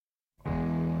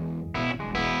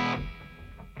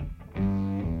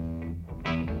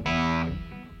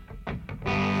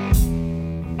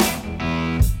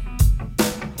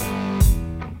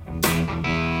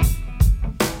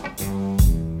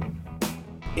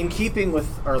in keeping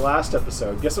with our last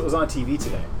episode, guess what was on TV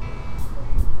today?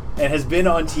 And has been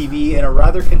on TV in a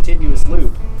rather continuous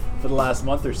loop for the last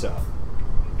month or so.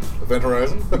 Event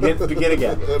Horizon? Begin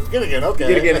Again. Begin Again, okay.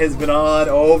 Begin Again has been on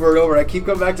over and over. And I keep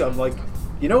coming back to it. I'm like,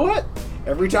 you know what?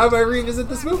 Every time I revisit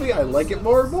this movie, I like it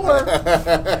more and more.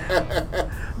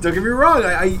 Don't get me wrong.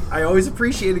 I always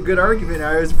appreciate a good argument.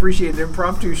 I always appreciate an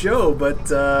impromptu show.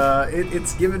 But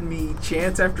it's given me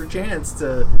chance after chance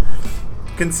to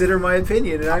consider my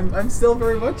opinion. And I'm still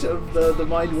very much of the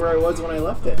mind where I was when I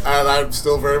left it. And I'm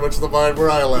still very much the mind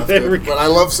where I left it. But I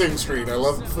love Sing Street. I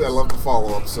love the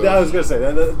follow-up. So. I was going to say,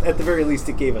 at the very least,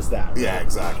 it gave us that. Right? Yeah,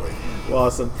 exactly.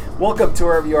 Awesome. Welcome to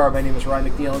wherever you are. My name is Ryan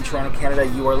McNeil in Toronto, Canada.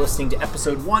 You are listening to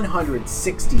episode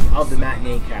 160 of the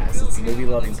Matinee Cast. It's a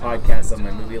movie-loving podcast on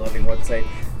my movie-loving website,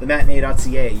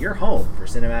 thematinee.ca, your home for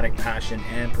cinematic passion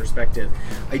and perspective.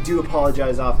 I do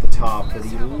apologize off the top for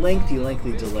the lengthy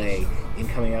delay in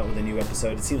coming out with a new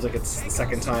episode. It seems like it's the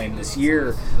second time this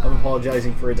year I'm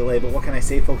apologizing for a delay, but what can I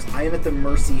say, folks? I am at the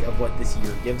mercy of what this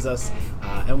year gives us,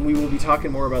 and we will be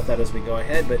talking more about that as we go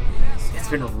ahead, but it's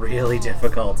been really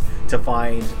difficult to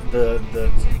find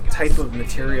the type of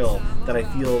material that I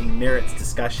feel merits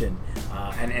discussion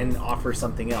and offers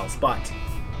something else. But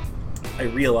I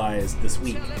realized this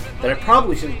week that I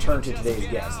probably should have turned to today's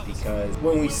guest, because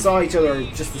when we saw each other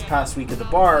just this past week at the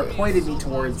bar, pointed me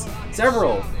towards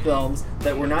several films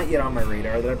that were not yet on my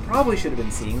radar that I probably should have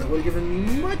been seeing that would have given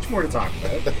me much more to talk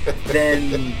about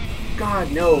than,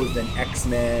 God knows, than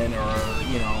X-Men or,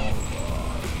 you know,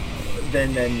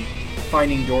 than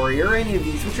Finding Dory or any of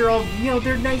these, which are all, you know,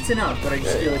 they're nice enough, but I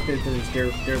just feel like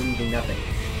they're leaving nothing.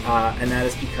 And that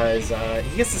is because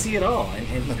he gets to see it all, and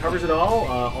he covers it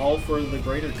all for the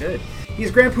greater good. He's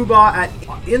Grand Poobah at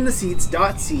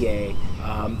intheseats.ca,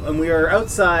 and we are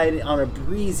outside on a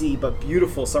breezy but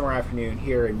beautiful summer afternoon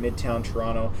here in Midtown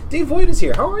Toronto. Dave Voigt is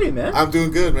here. How are you, man? I'm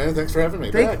doing good, man. Thanks for having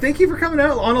me. Thank you for coming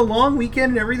out on a long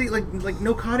weekend and everything. Like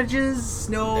no cottages,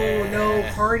 no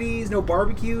parties, no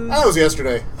barbecues. That was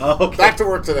yesterday. Oh, okay. Back to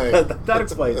work today. That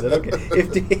explains it. Okay.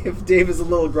 If Dave is a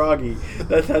little groggy,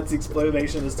 that's the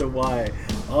explanation as to why.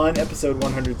 On episode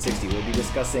 160, we'll be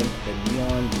discussing the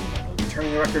Neon Demon. We'll be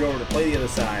turning the record over to Play the Other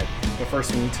Side. But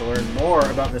first, we need to learn more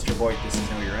about Mr. Voigt. This is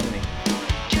Know Your Enemy.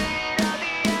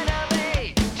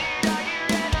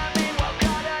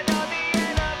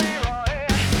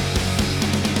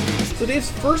 So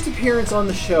Dave's first appearance on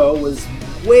the show was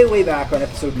way back on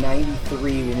episode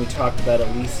 93 when we talked about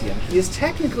Elysium. He is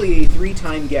technically a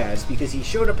 3-time guest because he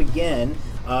showed up again,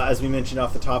 as we mentioned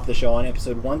off the top of the show, on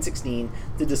episode 116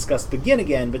 to discuss Begin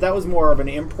Again, but that was more of an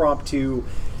impromptu,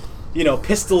 you know,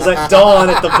 pistols at dawn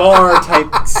at the bar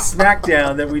type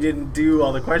smackdown that we didn't do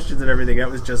all the questions and everything. That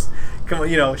was just, come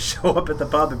on, you know, show up at the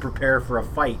pub and prepare for a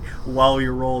fight while we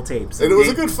roll tapes. And it was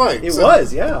a good fight. It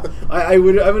was, yeah. I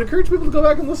would encourage people to go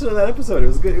back and listen to that episode. It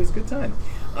was good. It was a good time.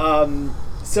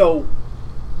 So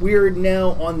we're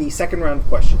now on the second round of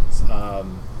questions,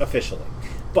 officially.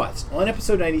 But on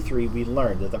episode 93, we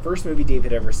learned that the first movie Dave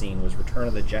had ever seen was Return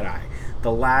of the Jedi.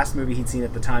 The last movie he'd seen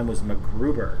at the time was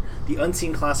MacGruber. The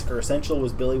unseen classic or essential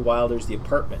was Billy Wilder's The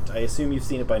Apartment. I assume you've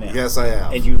seen it by now. Yes, I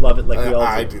have. And you love it like we all do.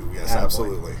 I do, yes,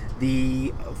 absolutely.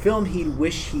 The film he'd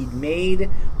wished he'd made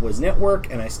was Network,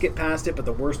 and I skipped past it, but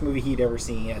the worst movie he'd ever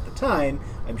seen at the time,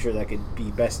 I'm sure that could be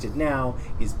bested now,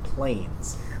 is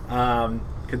Planes.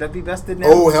 Could that be bested now?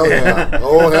 Oh, hell yeah.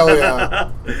 Oh, hell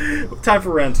yeah. Time for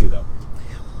round 2, though.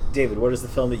 David, what is the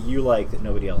film that you like that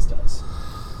nobody else does?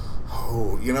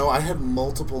 Oh, you know, I had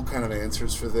multiple kind of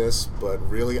answers for this, but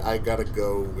really I got to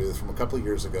go with, from a couple of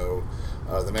years ago,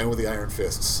 The Man with the Iron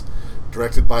Fists,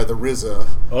 directed by the RZA.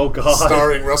 Oh, God.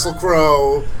 Starring Russell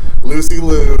Crowe, Lucy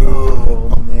Liu,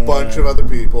 a bunch of other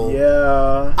people.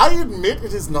 Yeah. I admit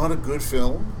it is not a good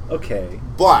film. Okay.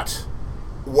 But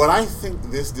what I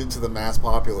think this did to the mass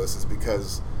populace is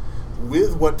because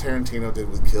with what Tarantino did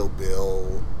with Kill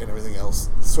Bill and everything else,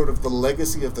 sort of the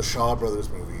legacy of the Shaw Brothers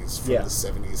movies from the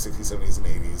 70s, 60s, 70s, and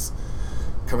 80s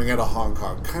coming out of Hong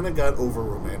Kong kind of got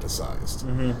over-romanticized.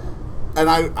 Mm-hmm. And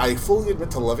I fully admit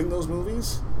to loving those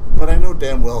movies, but I know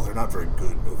damn well they're not very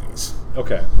good movies.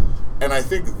 Okay. And I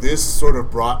think this sort of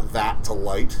brought that to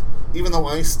light. Even though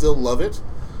I still love it,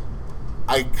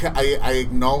 I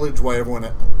acknowledge why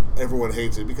everyone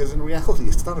hates it, because in reality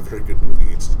it's not a very good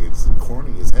movie. It's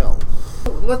corny as hell.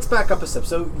 Let's back up a step.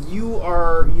 So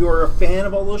you're a fan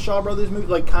of all those Shaw Brothers movies,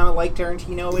 like kind of like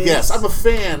Tarantino is? Yes, I'm a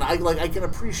fan. I can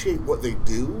appreciate what they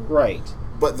do. Right.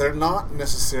 But they're not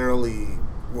necessarily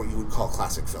what you would call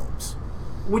classic films.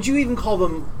 Would you even call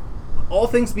them, all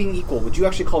things being equal, would you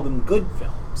actually call them good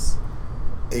films?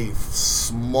 A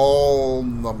small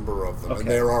number of them, and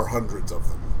there are hundreds of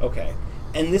them. Okay.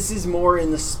 And this is more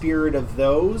in the spirit of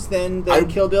those than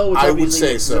Kill Bill, which I obviously would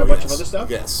say is so. a bunch of other stuff.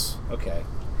 Yes. Okay.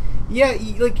 Yeah,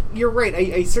 like you're right.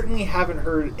 I certainly haven't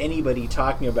heard anybody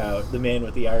talking about the Man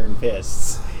with the Iron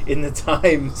Fists in the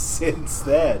time since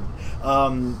then.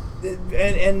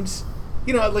 And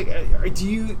you know, like, do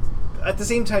you at the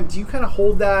same time do you kind of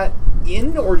hold that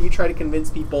in, or do you try to convince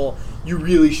people you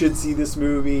really should see this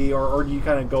movie, or do you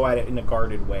kind of go at it in a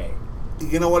guarded way?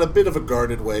 You know what, a bit of a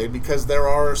guarded way, because there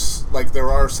are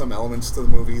some elements to the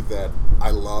movie that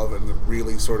I love and that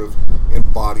really sort of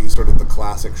embody sort of the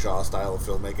classic Shaw style of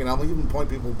filmmaking. I'll even point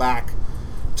people back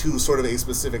to sort of a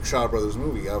specific Shaw Brothers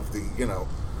movie of the, you know,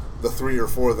 the 3 or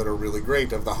 4 that are really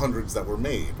great of the hundreds that were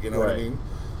made, you know what I mean?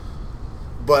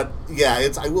 But yeah,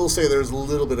 I will say there's a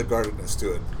little bit of guardedness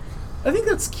to it. I think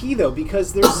that's key though,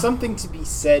 because there's something to be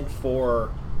said for,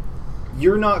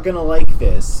 you're not gonna like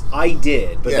this. I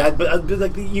did, but but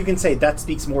like you can say that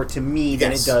speaks more to me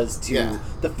than it does to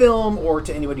the film or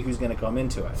to anybody who's gonna come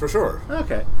into it. For sure.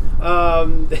 Okay.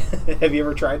 Have you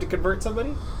ever tried to convert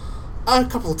somebody? A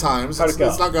couple of times. How'd it go?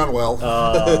 It's not gone well.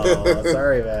 Oh,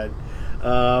 sorry, man.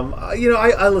 You know,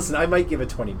 I listen. I might give it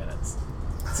 20 minutes.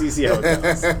 See how it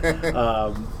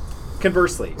goes.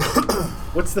 Conversely,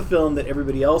 what's the film that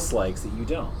everybody else likes that you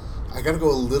don't? I got to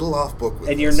go a little off book with this.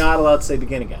 And you're not allowed to say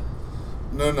Begin Again.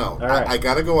 No. Right. I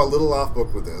got to go a little off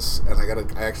book with this, and I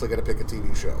actually got to pick a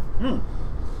TV show.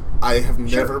 I have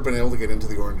never been able to get into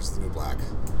The Orange is the New Black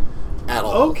at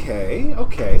all.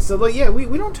 Okay. So, like, yeah,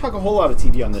 we don't talk a whole lot of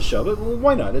TV on this show, but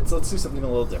why not? Let's do something a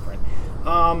little different.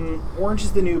 Orange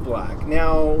is the New Black.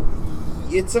 Now,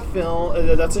 it's a film,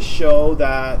 that's a show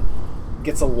that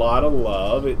gets a lot of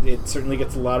love. It certainly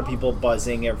gets a lot of people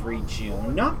buzzing every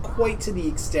June. Not quite to the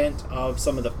extent of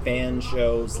some of the fan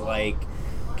shows like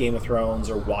Game of Thrones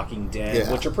or Walking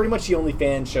Dead, which are pretty much the only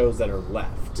fan shows that are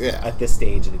left at this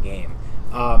stage of the game.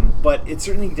 But it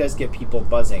certainly does get people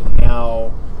buzzing.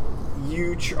 Now,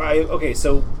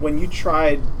 so when you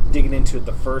tried digging into it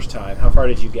the first time, how far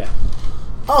did you get?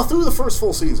 Oh, through the first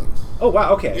full season. Oh,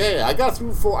 wow, okay. Yeah, I got through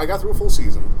a full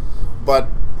season, but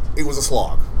it was a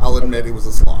slog. I'll admit it was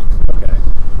a slog. Okay.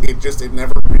 It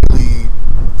never really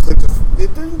clicked.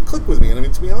 It didn't click with me. And I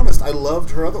mean, to be honest, I loved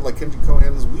her other, like Kenji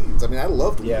Kohan's Weeds. I mean, I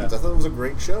loved Weeds. I thought it was a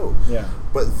great show. Yeah.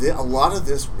 But a lot of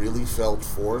this really felt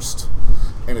forced,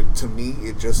 and to me,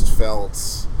 it just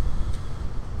felt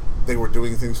they were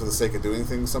doing things for the sake of doing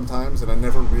things sometimes, and I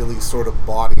never really sort of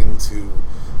bought into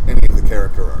any of the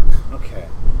character arc. Okay.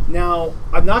 Now,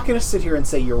 I'm not going to sit here and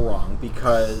say you're wrong,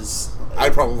 because I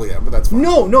probably am, but that's fine.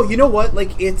 No, you know what?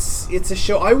 Like, it's a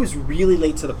show. I was really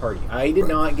late to the party. I did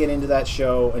not get into that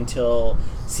show until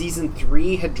season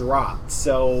 3 had dropped.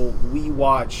 So we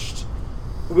watched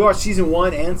season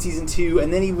 1 and season 2,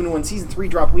 and then even when season 3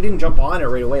 dropped, we didn't jump on it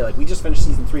right away. Like, we just finished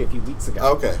season 3 a few weeks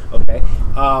ago. Okay.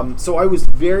 So I was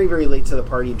very, very late to the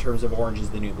party in terms of Orange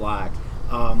is the New Black.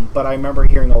 But I remember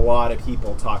hearing a lot of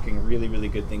people talking really, really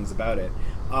good things about it.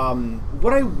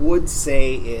 What I would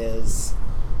say is,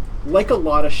 like a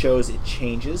lot of shows, it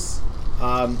changes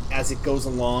as it goes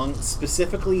along,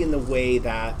 specifically in the way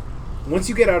that once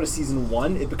you get out of season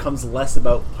 1, it becomes less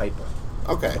about Piper.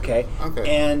 Okay.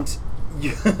 And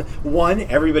one,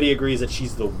 everybody agrees that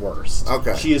she's the worst.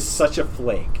 She is such a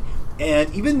flake.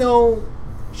 And even though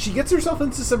she gets herself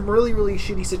into some really, really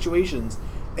shitty situations,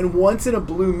 and once in a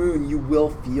blue moon, you will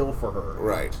feel for her.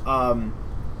 Right.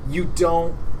 You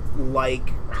don't like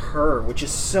her, which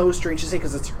is so strange to say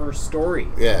because it's her story.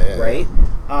 Right?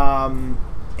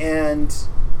 And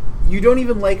you don't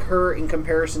even like her in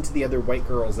comparison to the other white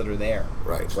girls that are there.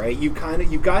 Right? You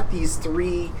got these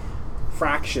 4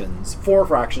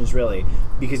 fractions really,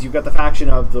 because you've got the faction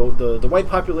of the white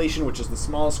population, which is the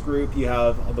smallest group. You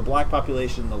have the black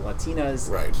population, the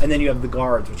Latinas, and then you have the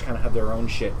guards, which kind of have their own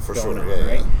shit going on,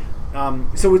 right?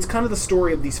 So it's kind of the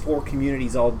story of these 4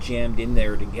 communities all jammed in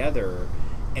there together,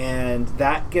 and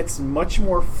that gets much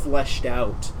more fleshed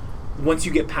out once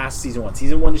you get past season 1.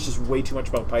 Season 1 is just way too much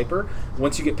about Piper.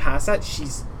 Once you get past that,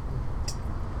 she's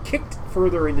kicked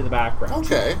further into the background.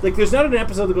 Like, there's not an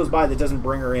episode that goes by that doesn't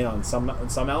bring her in on some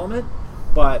element,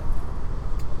 but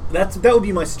that would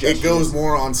be my suggestion. It goes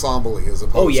more ensemble-y as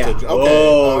opposed to...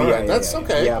 That's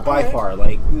okay. Yeah, by far.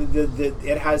 Like,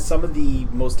 it has some of the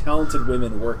most talented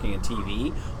women working in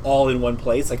TV all in one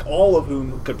place, like all of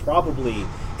whom could probably,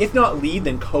 if not lead,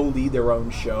 then co-lead their own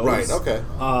shows.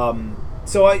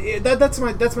 So that's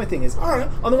my thing is,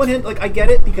 on the one hand, like, I get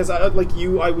it because I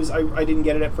didn't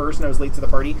get it at first and I was late to the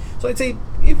party. So I'd say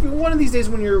if one of these days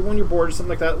when you're bored or something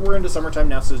like that, we're into summertime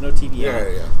now, so there's no TV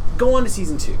out. Go on to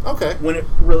season 2. When it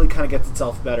really kind of gets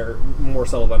itself better, more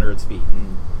settled under its feet,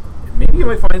 and think you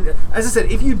might find, as I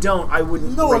said, if you don't, I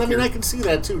wouldn't. No, and I mean, I can see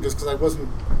that too, just because I wasn't,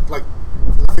 like,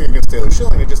 nothing against Taylor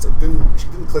Schilling, she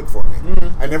didn't click for me.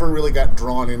 I never really got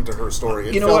drawn into her story.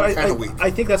 It felt kind of weak.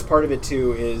 I think that's part of it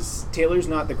too, is Taylor's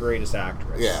not the greatest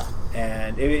actress. Yeah.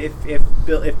 And if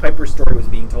Piper's story was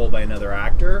being told by another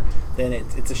actor, then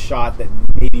it's a shot that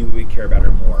maybe we would care about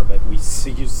her more, but you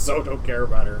so don't care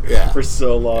about her for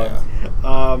so long.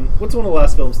 Yeah. What's one of the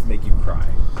last films to make you cry?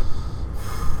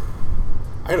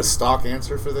 I had a stock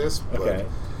answer for this, but okay.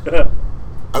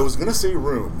 I was going to say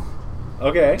Room.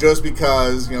 Okay. Just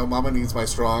because, Mama Needs My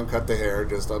Strong, cut the hair,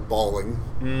 just bawling.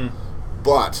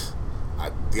 But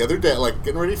the other day, like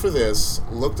getting ready for this,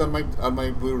 looked on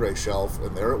my Blu-ray shelf,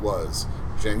 and there it was,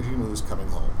 Zhang Yimou's Coming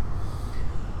Home.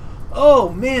 Oh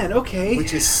man, okay.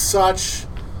 Which is such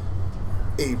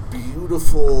a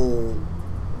beautiful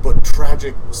but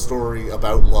tragic story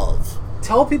about love.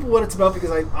 Tell people what it's about,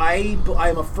 because I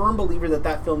am a firm believer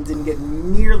that film didn't get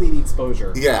nearly the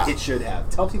exposure it should have.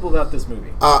 Tell people about this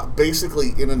movie.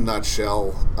 Basically, in a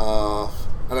nutshell,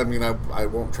 and I mean, I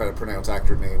won't try to pronounce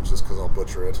actor names just because I'll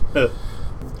butcher it.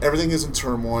 Everything is in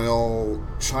turmoil.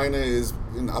 China is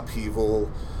in upheaval.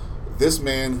 This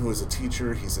man, who is a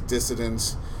teacher, he's a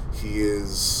dissident. He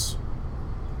is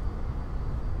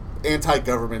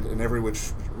anti-government in every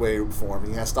which way or form.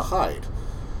 He has to hide.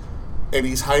 And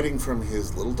he's hiding from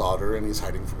his little daughter, and he's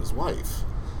hiding from his wife.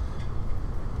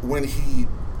 When he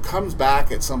comes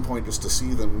back at some point just to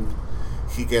see them,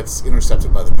 he gets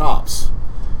intercepted by the cops.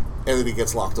 And then he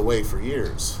gets locked away for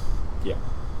years. Yeah.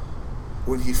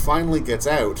 When he finally gets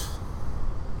out,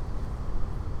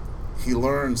 he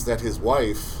learns that his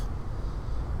wife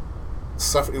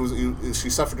she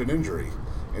suffered an injury,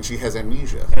 and she has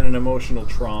amnesia. And an emotional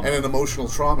trauma.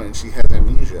 And she has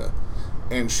amnesia.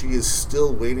 And she is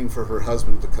still waiting for her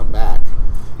husband to come back.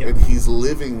 Yep. And he's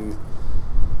living,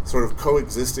 sort of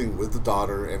coexisting with the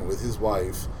daughter and with his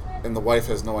wife, and the wife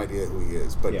has no idea who he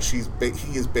is. But he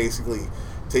is basically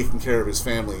taking care of his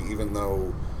family, even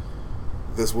though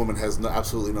this woman has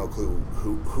absolutely no clue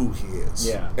who he is.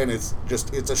 Yeah. And it's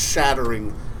a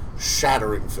shattering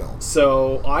film.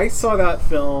 So I saw that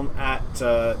film at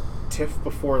TIFF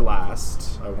before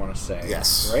last, I want to say.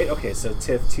 Yes. Right? Okay, so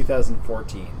TIFF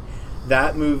 2014.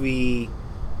 That movie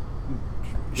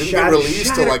didn't get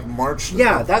released till like March.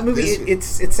 Yeah, that movie it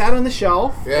sat on the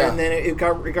shelf, and then it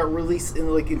got released in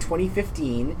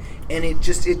 2015, and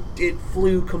it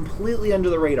flew completely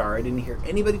under the radar. I didn't hear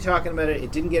anybody talking about it.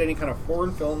 It didn't get any kind of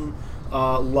foreign film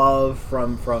love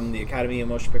from the Academy of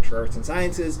Motion Picture Arts and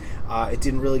Sciences. It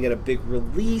didn't really get a big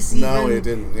release. No, it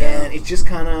didn't. Yeah. And it just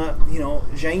kind of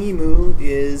Zhang Yimou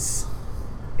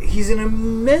he's an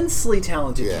immensely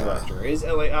talented director. He's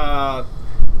House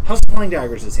of Flying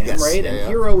Daggers is him, right? And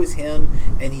Hero is him,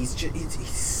 and he's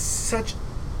such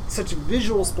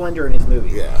visual splendor in his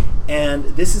movie. Yeah.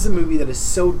 And this is a movie that is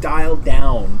so dialed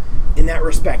down in that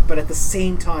respect, but at the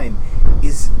same time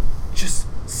is just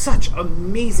such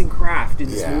amazing craft in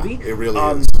this movie. It really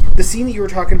is. The scene that you were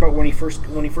talking about when he first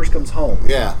comes home,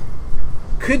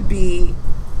 could be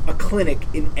a clinic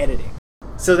in editing.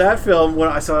 So that film, when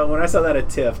I saw that at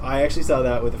TIFF, I actually saw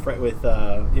that with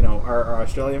our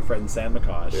Australian friend Sam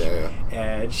McCosh,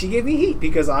 and she gave me heat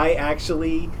because I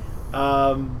actually,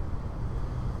 I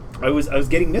was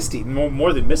getting misty,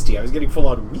 more than misty. I was getting full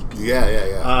on weepy.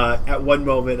 At one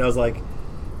moment, I was like,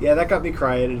 "Yeah, that got me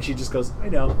crying," and she just goes, "I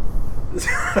know."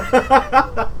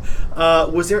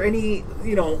 Was there any,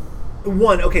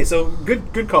 one? Okay, so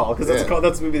good call, because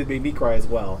that's a movie that made me cry as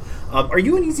well. Are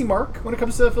you an easy mark when it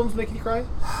comes to films making you cry?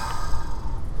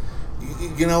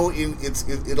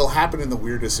 It'll happen in the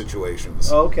weirdest situations.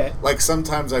 Oh, okay. Like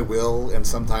sometimes I will, and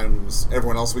sometimes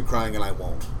everyone else will be crying and I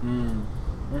won't.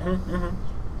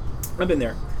 I've been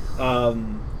there.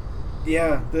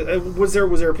 Was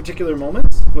there a particular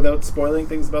moment, without spoiling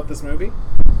things about this movie,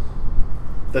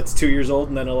 that's 2 years old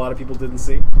and then a lot of people didn't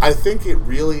see? I think it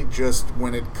really just,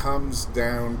 when it comes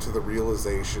down to the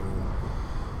realization,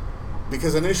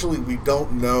 because initially we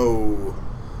don't know,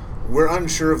 we're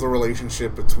unsure of the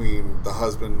relationship between the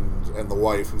husband and the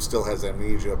wife who still has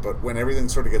amnesia, but when everything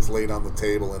sort of gets laid on the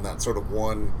table in that sort of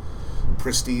one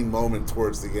pristine moment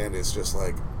towards the end, it's just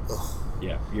like, ugh.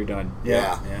 Yeah, you're done.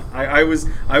 Yeah. I was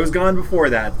gone before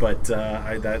that, but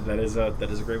that is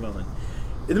a great moment.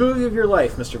 In the movie of your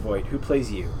life, Mr. Voigt, who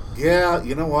plays you? Yeah,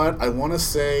 you know what? I want to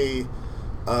say,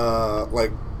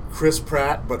 like Chris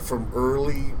Pratt, but from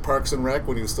early Parks and Rec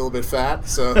when he was still a bit fat.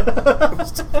 So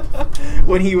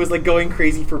when he was like going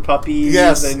crazy for puppies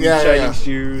and shining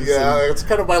shoes. Yeah, it's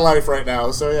kind of my life right now.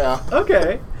 So yeah.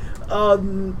 Okay,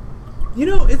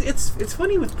 it's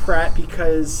funny with Pratt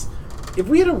because if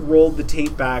we had rolled the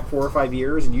tape back 4 or 5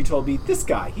 years and you told me, this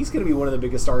guy, he's going to be one of the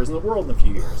biggest stars in the world in a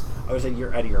few years, I would say,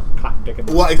 you're out of your cotton picking.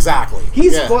 Well, exactly.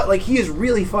 He's he is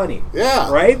really funny.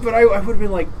 Yeah. Right? But I would have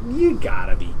been like, you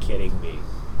gotta be kidding me.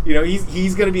 You know,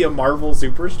 he's going to be a Marvel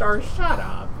superstar? Shut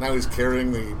up. Now he's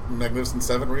carrying the Magnificent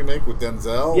Seven remake with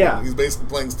Denzel. Yeah. He's basically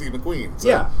playing Steve McQueen.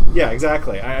 So. Yeah,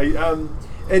 exactly. That's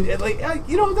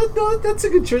a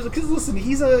good choice because listen,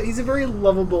 he's a very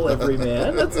lovable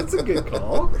everyman. That's a good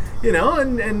call, you know.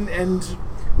 And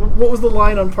what was the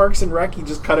line on Parks and Rec? He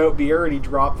just cut out beer and he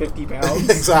dropped 50 pounds.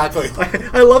 Exactly.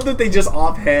 I love that they just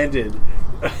offhanded,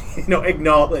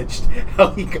 acknowledged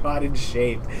how he got in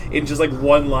shape in just like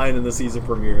one line in the season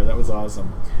premiere. That was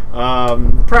awesome.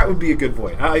 Pratt would be a good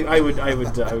boy. I would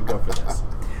go for this.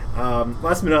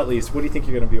 Last but not least, what do you think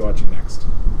you're going to be watching next?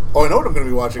 Oh, I know what I'm going to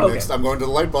be watching next. I'm going to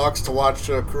the Lightbox to watch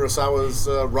Kurosawa's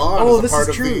Ron. Oh, this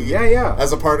is true. Yeah.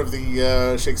 As a part of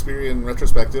the Shakespearean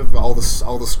retrospective, all the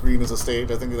screen is a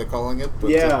stage. I think they're calling it.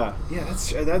 But,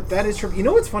 that is true. You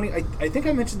know what's funny? I think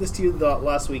I mentioned this to you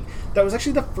last week. That was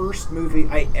actually the first movie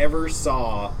I ever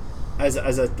saw as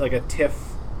a TIFF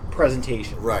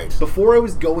presentation. Right. Before I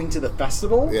was going to the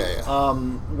festival. Yeah.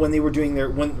 When they were doing their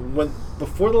when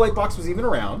before the Lightbox was even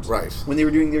around. Right. When they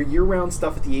were doing their year-round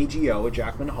stuff at the AGO at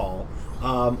Jackman Hall,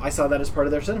 I saw that as part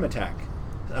of their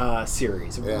Cinematheque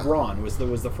series. Yeah. Ron was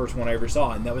the first one I ever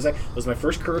saw, and that was my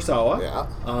first Kurosawa.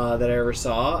 That I ever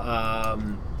saw.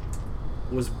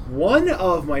 Was one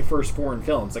of my first foreign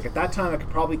films. Like at that time, I could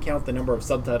probably count the number of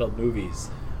subtitled movies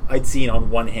I'd seen on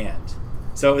one hand.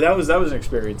 So that was an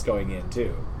experience going in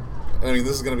too. I mean,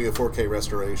 this is going to be a 4K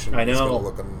restoration. I know. It's going to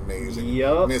look amazing.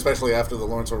 Yep. I mean, especially after the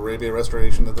Lawrence of Arabia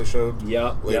restoration that they showed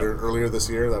earlier this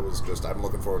year. That was just, I'm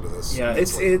looking forward to this. Yeah,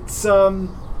 it's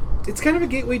kind of a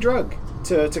gateway drug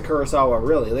to Kurosawa,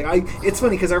 really. It's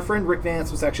funny because our friend Rick Vance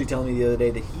was actually telling me the other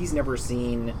day that he's never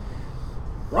seen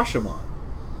Rashomon.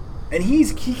 And he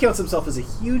counts himself as a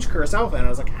huge Kurosawa fan. And I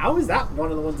was like, how is that one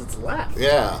of the ones that's left?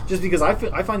 Yeah. Just because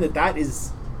I find that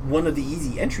is one of the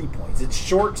easy entry points. It's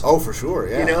short. Oh, for sure,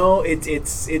 yeah. You know,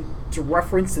 it's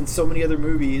referenced in so many other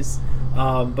movies.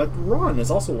 But Ron is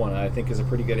also one I think is a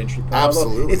pretty good entry point.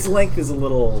 Absolutely. Although its length is a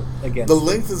little against. The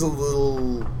length is a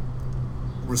little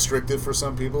restrictive for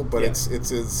some people, but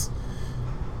it's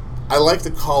I like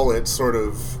to call it sort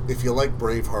of, if you like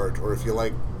Braveheart or if you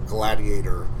like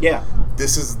Gladiator. Yeah.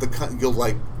 This is you'll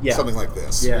like something like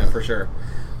this. Yeah, for sure.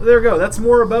 Well, there we go. That's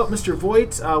more about Mr.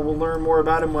 Voight. We'll learn more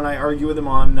about him when I argue with him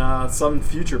on some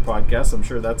future podcast. I'm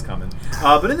sure that's coming.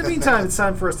 But in the meantime, it's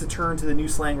time for us to turn to the new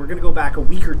slang. We're going to go back a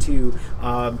week or two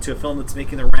to a film that's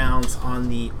making the rounds on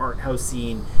the art house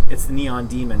scene. It's The Neon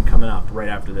Demon coming up right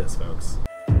after this, folks.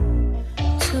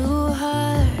 2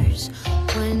 hours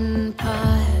went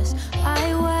past.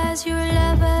 I was your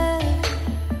lover.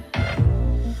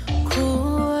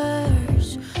 Cool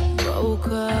words broke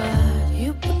up.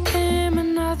 You became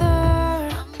another.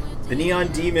 The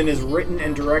Neon Demon is written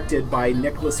and directed by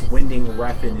Nicholas Winding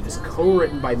Refn. It is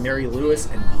co-written by Mary Lewis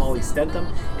and Polly Stentham.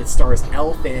 It stars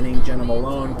Elle Fanning, Jenna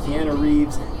Malone, Keanu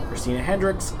Reeves, Christina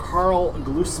Hendricks, Carl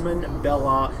Glusman,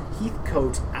 Bella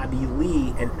Heathcote, Abby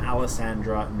Lee, and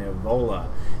Alessandra Nivola.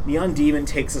 Neon Demon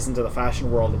takes us into the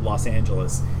fashion world of Los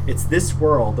Angeles. It's this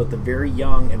world that the very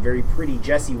young and very pretty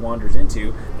Jessie wanders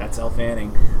into. That's Elle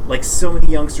Fanning. Like so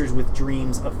many youngsters with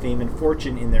dreams of fame and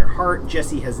fortune in their heart,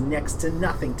 Jessie has next to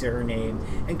nothing to her name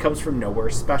and comes from nowhere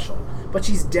special. But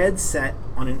she's dead set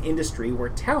on an industry where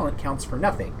talent counts for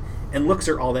nothing and looks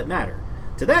are all that matter.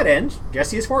 To that end,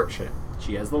 Jessie is fortunate.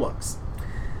 She has the looks.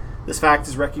 This fact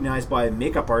is recognized by a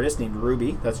makeup artist named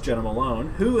Ruby, that's Jenna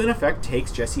Malone, who in effect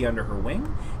takes Jessie under her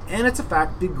wing, and it's a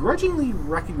fact begrudgingly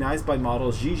recognized by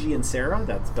models Gigi and Sarah,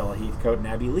 that's Bella Heathcote and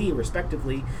Abby Lee,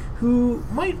 respectively, who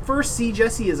might first see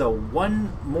Jessie as a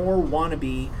one more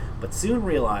wannabe, but soon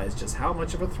realize just how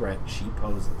much of a threat she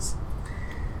poses.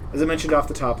 As I mentioned off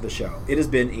the top of the show, it has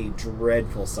been a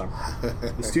dreadful summer.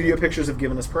 The studio pictures have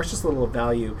given us precious little of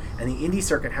value, and the indie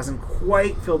circuit hasn't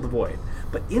quite filled the void.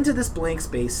 But into this blank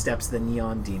space steps The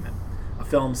Neon Demon, a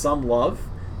film some love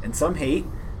and some hate.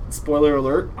 And spoiler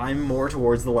alert, I'm more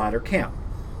towards the latter camp.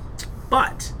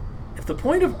 But if the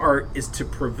point of art is to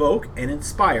provoke and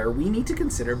inspire, we need to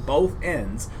consider both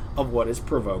ends of what is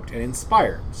provoked and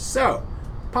inspired. So,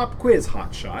 pop quiz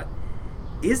hotshot.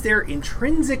 Is there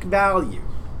intrinsic value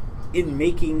in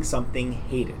making something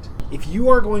hated? If you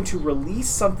are going to release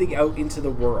something out into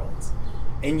the world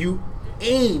and you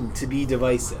aim to be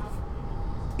divisive,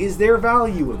 is there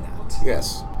value in that?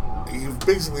 Yes. You've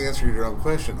basically answered your own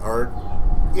question. Art,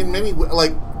 in many ways,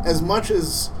 like, as much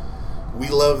as we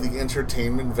love the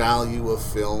entertainment value of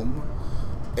film,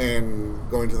 and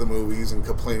going to the movies and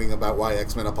complaining about why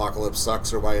X-Men Apocalypse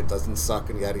sucks or why it doesn't suck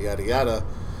and yada yada yada,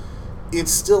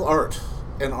 it's still art.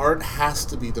 And art has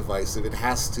to be divisive. It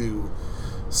has to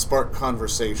spark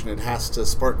conversation. It has to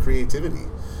spark creativity.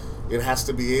 It has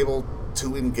to be able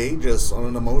to engage us on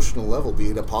an emotional level, be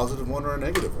it a positive one or a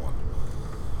negative one.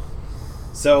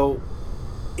 So,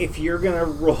 if you're gonna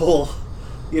roll,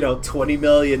 $20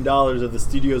 million of the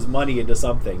studio's money into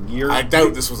something, I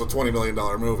doubt this was a $20 million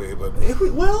movie, but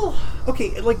well,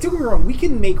 okay, like, don't get me wrong, we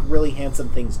can make really handsome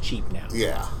things cheap now.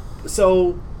 yeah.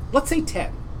 So let's say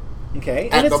 10. Okay,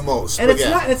 At the most, and but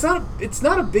it's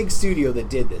not a big studio that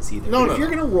did this either. No, but if you're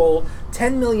going to roll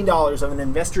 $10 million of an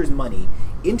investor's money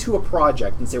into a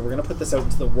project and say we're going to put this out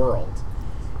into the world,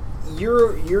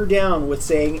 you're down with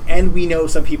saying, and we know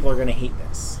some people are going to hate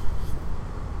this.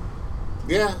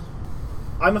 Yeah.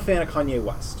 I'm a fan of Kanye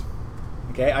West.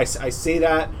 Okay, I say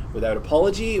that without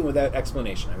apology and without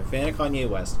explanation. I'm a fan of Kanye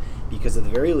West because at the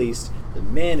very least, the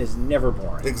man is never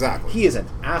boring. Exactly. He is an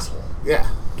asshole. Yeah.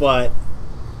 But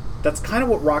that's kind of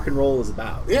what rock and roll is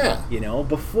about. Yeah.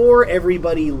 Before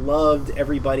everybody loved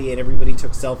everybody and everybody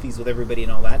took selfies with everybody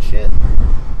and all that shit,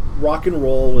 rock and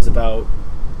roll was about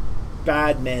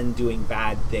bad men doing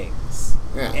bad things.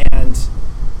 Yeah. And,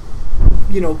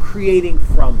 creating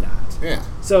from that. Yeah.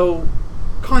 So,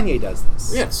 Kanye does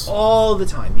this. Yes. All the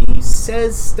time. He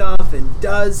says stuff and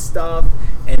does stuff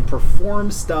and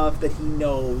performs stuff that he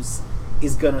knows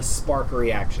is going to spark a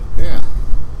reaction. Yeah.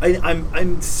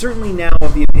 I'm certainly now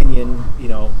of the opinion,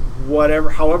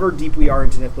 however deep we are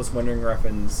into Nicholas Winding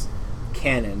Refn's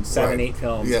canon, 7, 8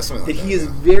 films, yeah, something like that he that, is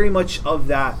very much of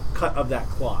that cut of that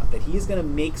cloth, that he is going to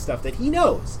make stuff that he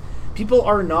knows people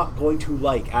are not going to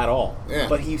like at all,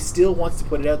 but he still wants to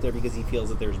put it out there because he feels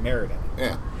that there's merit in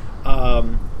it. Yeah.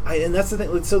 And that's the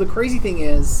thing. So the crazy thing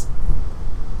is,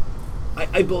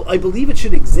 I believe it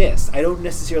should exist. I don't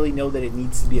necessarily know that it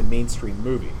needs to be a mainstream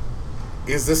movie.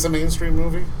 Is this a mainstream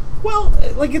movie? Well,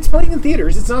 like, it's playing in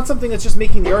theaters. It's not something that's just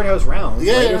making the art house rounds.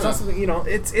 Yeah, right? yeah. It's not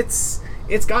something,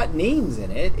 it's got names in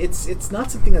it. It's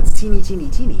not something that's teeny.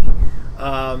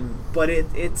 But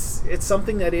it's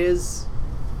something that is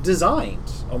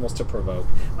designed almost to provoke.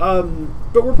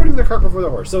 But we're putting the cart before the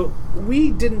horse. So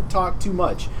we didn't talk too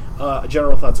much.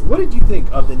 General thoughts. What did you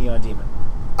think of The Neon Demon?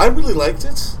 I really liked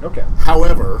it. Okay.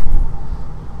 However,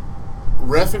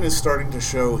 Refn is starting to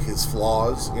show his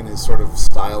flaws in his sort of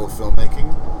style of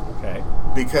filmmaking. Okay.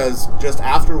 Because just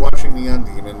after watching Neon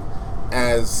Demon,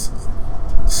 as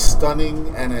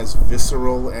stunning and as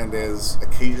visceral and as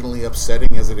occasionally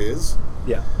upsetting as it is,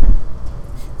 Yeah.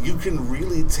 you can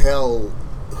really tell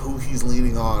who he's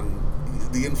leaning on,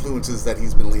 the influences that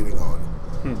he's been leaning on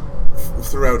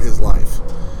throughout his life.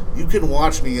 You can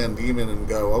watch Neon Demon and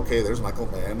go, okay, there's Michael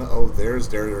Mann, oh, there's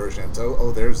Dario Argento,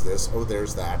 oh, there's this, oh,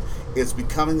 there's that. It's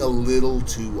becoming a little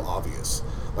too obvious.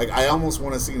 Like, I almost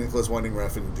want to see Nicholas Winding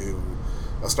Refn do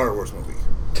a Star Wars movie.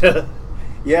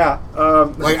 Yeah.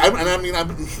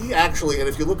 He actually, and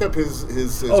if you look up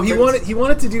his he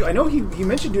wanted to do. I know he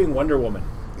mentioned doing Wonder Woman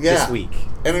this week.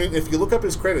 And if you look up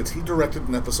his credits, he directed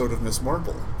an episode of Miss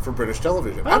Marple for British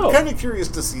television. Oh. I'm kind of curious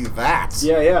to see that.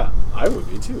 Yeah, I would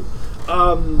be too.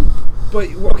 But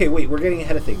okay, wait, we're getting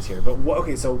ahead of things here. But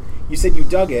okay, so you said you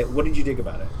dug it. What did you dig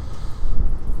about it?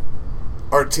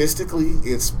 Artistically,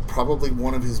 it's probably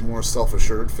one of his more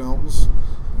self-assured films.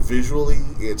 Visually,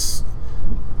 it's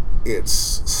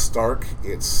stark,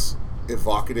 it's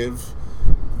evocative.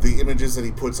 The images that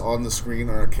he puts on the screen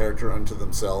are a character unto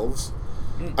themselves.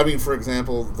 I mean, for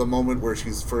example, the moment where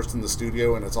she's first in the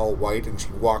studio and it's all white and she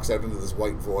walks out into this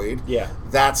white void. Yeah.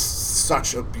 That's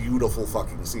such a beautiful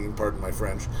fucking scene, pardon my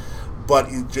French. But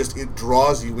it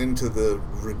draws you into the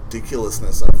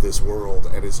ridiculousness of this world,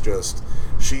 and it's just,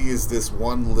 she is this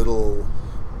one little,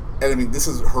 and I mean, this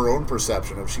is her own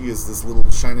perception of, she is this little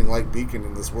shining light beacon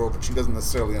in this world, but she doesn't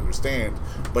necessarily understand,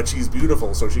 but she's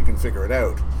beautiful, so she can figure it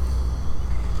out.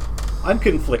 I'm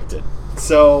conflicted.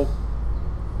 So,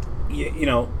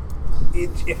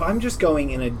 if I'm just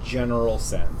going in a general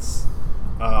sense,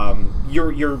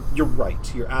 you're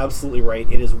right. You're absolutely right.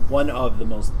 It is one of the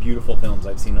most beautiful films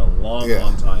I've seen in a long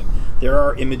time. There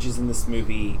are images in this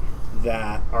movie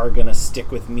that are gonna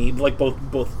stick with me, like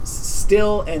both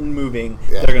still and moving.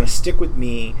 Yeah. They're gonna stick with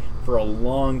me for a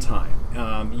long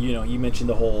time. You mentioned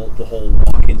the whole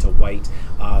walk into white.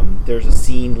 There's a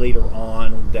scene later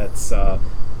on that's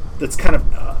kind of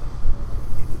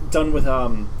done with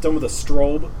a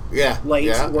strobe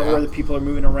light where the people are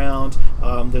moving around.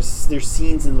 There's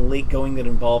scenes in the lake going that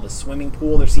involve a swimming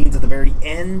pool. There's scenes at the very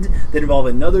end that involve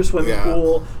another swimming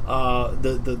pool.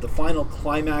 The final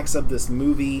climax of this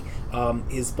movie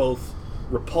is both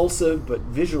repulsive, but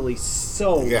visually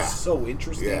so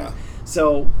interesting. Yeah.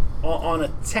 So on a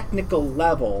technical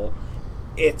level,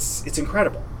 it's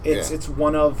incredible. It's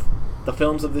one of the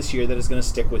films of this year that is going to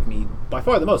stick with me by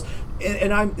far the most.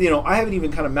 And I'm, I haven't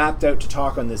even kind of mapped out to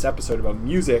talk on this episode about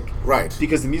music, right?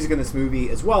 Because the music in this movie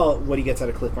as well, what he gets out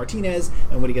of Cliff Martinez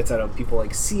and what he gets out of people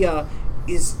like Sia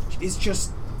is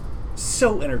just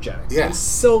so energetic and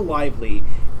so lively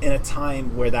in a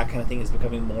time where that kind of thing is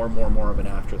becoming more and more of an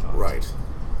afterthought. Right.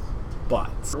 But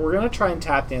we're going to try and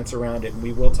tap dance around it, and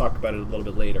we will talk about it a little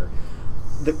bit later.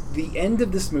 The end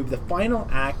of this movie, the final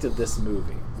act of this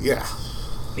movie,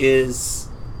 is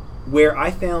where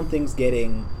I found things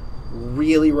getting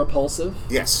really repulsive.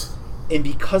 Yes. And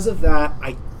because of that,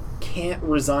 I can't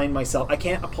resign myself. I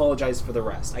can't apologize for the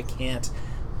rest. I can't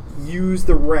use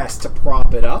the rest to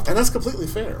prop it up. And that's completely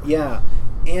fair. Yeah.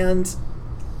 And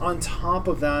on top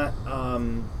of that,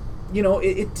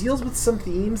 it deals with some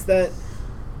themes that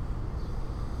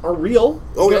are real.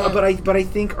 But I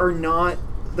think are not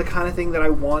the kind of thing that I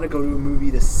want to go to a movie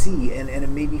to see, and it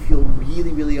made me feel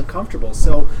really, really uncomfortable.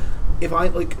 So if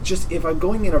I'm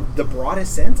going in the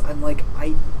broadest sense, I'm like,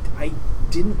 I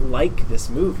didn't like this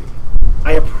movie.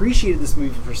 I appreciated this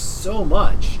movie for so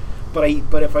much, but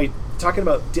if I talking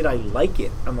about did I like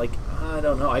it, I'm like, I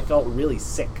don't know. I felt really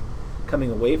sick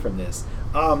coming away from this.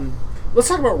 Let's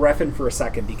talk about Refn for a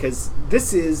second, because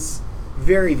this is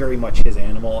very, very much his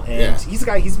animal, and he's a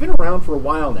guy. He's been around for a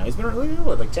while now. He's been around,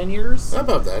 like 10 years?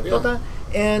 About that, yeah. About that.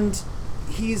 And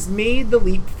he's made the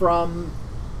leap from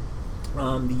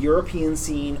the European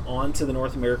scene onto the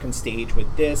North American stage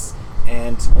with this,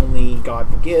 and Only God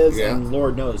Forgives, and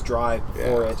Lord knows Drive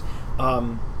before it.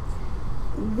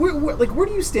 Where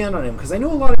do you stand on him? Because I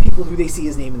know a lot of people who they see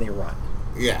his name and they run.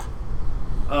 Yeah.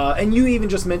 And you even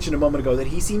just mentioned a moment ago that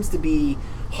he seems to be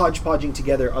hodgepodging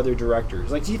together other directors.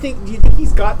 Like, do you think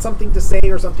he's got something to say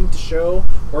or something to show,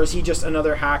 or is he just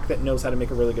another hack that knows how to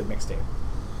make a really good mixtape?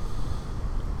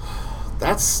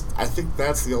 I think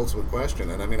that's the ultimate question,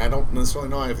 and I mean, I don't necessarily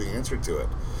know I have the answer to it,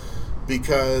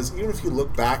 because even if you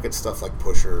look back at stuff like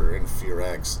Pusher and Fear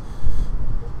X,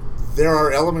 there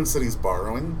are elements that he's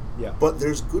borrowing, but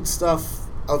there's good stuff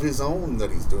of his own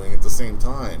that he's doing at the same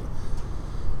time.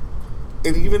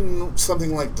 And even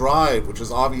something like Drive, which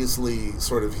is obviously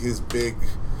sort of his big,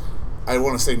 I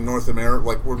want to say North America,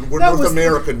 like we're North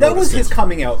American. That was his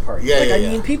coming out party. I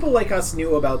mean, people like us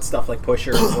knew about stuff like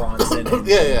Pusher and Bronson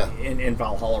and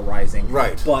Valhalla Rising.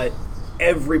 Right. But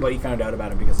everybody found out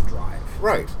about him because of Drive.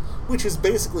 Right. Which is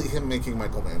basically him making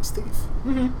Michael Mann's Thief.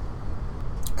 Mm-hmm.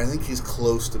 I think he's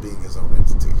close to being his own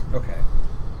entity. Okay.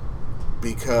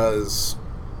 Because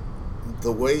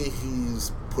the way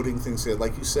he's putting things together,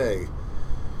 like you say,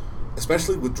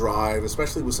 especially with Drive,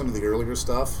 especially with some of the earlier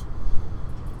stuff,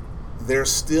 there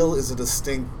still is a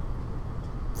distinct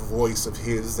voice of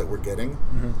his that we're getting.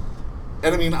 Mm-hmm.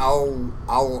 And I mean, I'm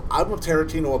a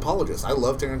Tarantino apologist. I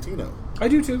love Tarantino. I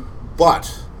do too.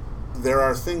 But there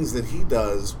are things that he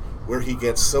does where he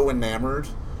gets so enamored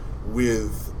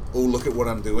with, oh, look at what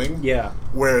I'm doing. Yeah.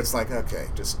 Where it's like, okay,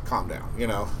 just calm down,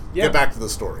 Get back to the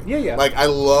story. Yeah. Like, I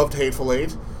loved Hateful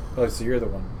Eight. Oh, so you're the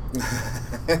one.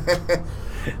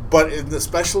 But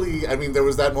especially, I mean, there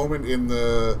was that moment in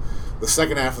the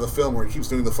second half of the film where he keeps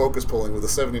doing the focus pulling with the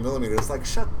 70mm. It's like,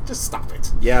 just stop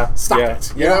it. Yeah. Stop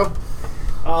it. You know?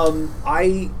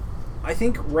 I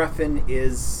think Refn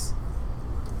is...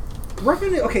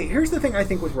 okay, here's the thing I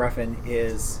think with Refn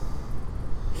is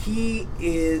he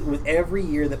is, with every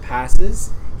year that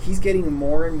passes, he's getting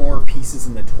more and more pieces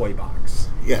in the toy box.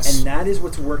 Yes. And that is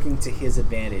what's working to his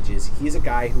advantage. Is he's a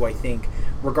guy who I think,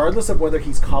 regardless of whether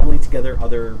he's cobbling together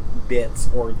other bits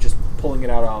or just pulling it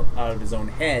out of his own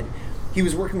head, he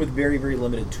was working with very, very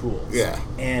limited tools. Yeah.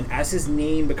 And as his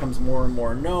name becomes more and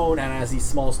more known, and as these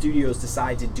small studios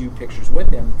decide to do pictures with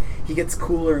him, he gets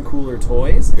cooler and cooler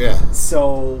toys. Yeah.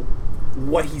 So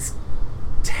what he's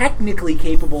technically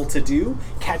capable to do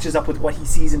catches up with what he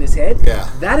sees in his head. Yeah.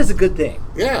 That is a good thing.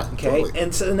 Yeah. Okay. Totally.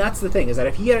 And that's the thing, is that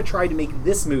if he had tried to make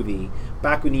this movie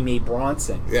back when he made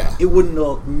Bronson, yeah, it wouldn't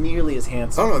look nearly as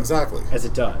handsome. Oh no, exactly. As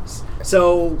it does.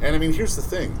 So, and I mean, here's the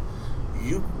thing: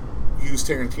 you use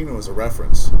Tarantino as a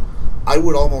reference. I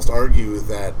would almost argue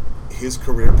that his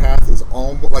career path is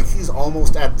almost like he's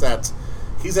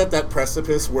at that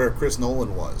precipice where Chris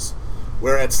Nolan was.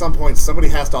 Where at some point somebody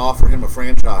has to offer him a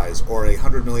franchise or a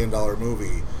 $100 million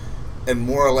movie, and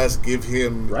more or less give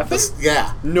him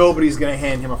Refn? Nobody's gonna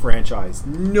hand him a franchise.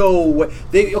 No way.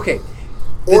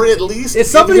 Or at least if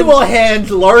somebody will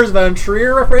hand Lars von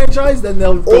Trier a franchise, then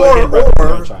they'll go ahead and a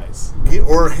franchise.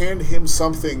 Or hand him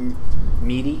something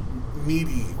meaty,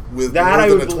 with That more I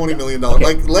than would a $20 million. okay.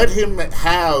 Like, let him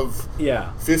have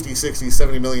Yeah. 50, 60,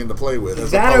 70 million to play with.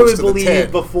 As That I opposed would to the believe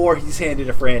 10. before he's handed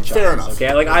a franchise. Fair enough.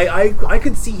 Okay, like I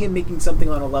could see him making something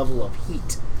on a level of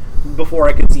Heat before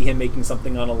I could see him making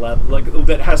something on a level like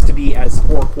that has to be as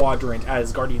 4-quadrant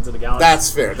as Guardians of the Galaxy.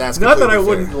 That's fair. That's not that I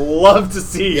completely wouldn't fair. love to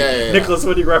see Yeah. Nicholas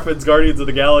Winding Refn's Guardians of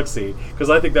the Galaxy, because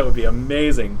I think that would be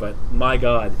amazing. But my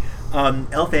God,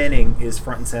 Elle Fanning is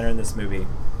front and center in this movie,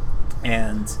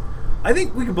 and I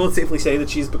think we can both safely say that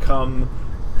she's become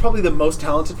probably the most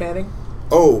talented Fanning.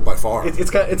 Oh, by far. It's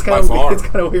kind By of far. it's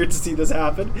kind of weird to see this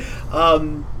happen,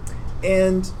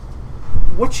 and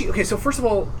what she okay. So first of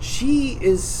all, she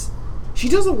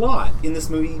does a lot in this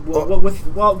movie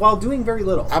while doing very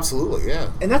little. Absolutely, yeah.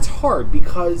 And that's hard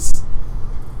because,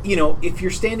 if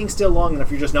you're standing still long enough,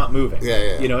 you're just not moving.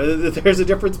 Yeah. There's a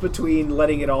difference between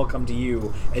letting it all come to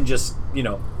you and just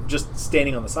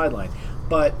standing on the sideline.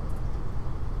 But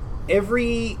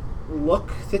every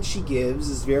look that she gives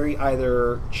is very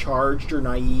either charged or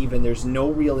naive, and there's no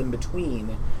real in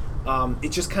between. It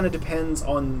just kind of depends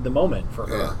on the moment for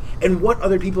her and what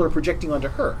other people are projecting onto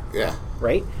her. Yeah.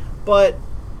 Right? But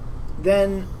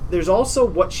then there's also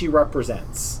what she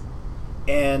represents.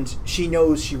 And she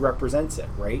knows she represents it,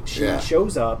 right? She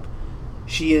shows up.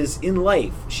 She is in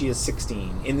life. She is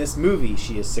 16. In this movie,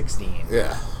 she is 16.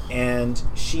 Yeah. And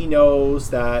she knows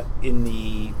that in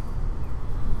the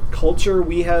culture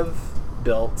we have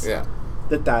built,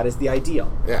 that is the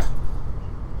ideal. Yeah.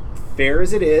 Fair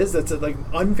as it is, that's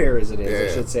unfair as it is,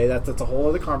 Yeah. I should say. That's a whole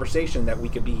other conversation that we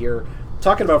could be here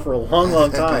talking about for a long,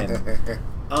 long time.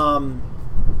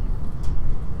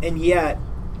 And yet,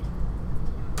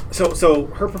 so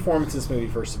her performance in this movie,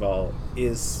 first of all,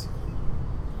 is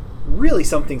really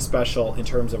something special in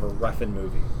terms of a Refn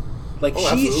movie. Like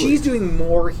she's doing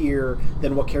more here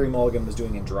than what Carey Mulligan was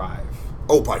doing in Drive.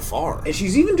 Oh, by far. And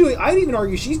she's even doing, I'd even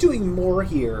argue she's doing more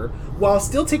here while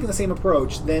still taking the same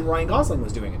approach than Ryan Gosling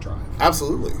was doing in Drive.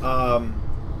 Absolutely.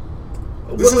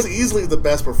 This is easily the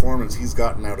best performance he's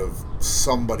gotten out of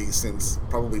somebody since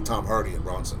probably Tom Hardy and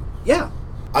Bronson. Yeah.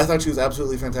 I thought she was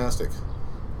absolutely fantastic.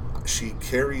 She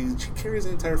carries the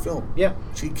entire film. Yeah.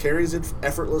 She carries it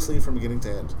effortlessly from beginning to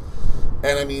end.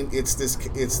 And I mean, it's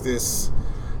this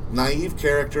naive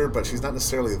character, but she's not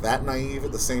necessarily that naive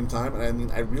at the same time. And I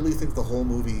mean, I really think the whole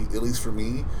movie, at least for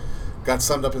me, got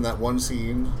summed up in that one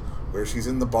scene where she's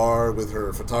in the bar with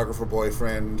her photographer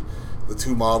boyfriend, the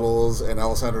two models, and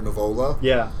Alessandro Nivola.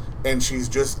 Yeah. And she's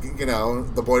just,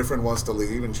 the boyfriend wants to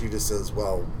leave, and she just says,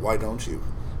 well, why don't you?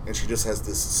 And she just has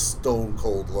this stone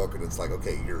cold look, and it's like,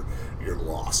 okay, you're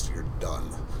lost, you're done.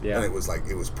 Yeah. And it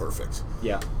was perfect.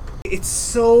 Yeah. It's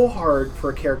so hard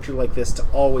for a character like this to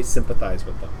always sympathize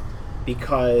with them,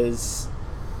 because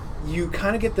you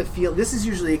kind of get the feel this is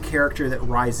usually a character that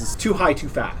rises too high too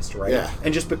fast, right? Yeah.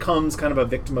 And just becomes kind of a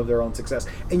victim of their own success.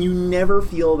 And you never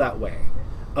feel that way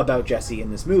about Jessie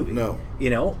in this movie. No.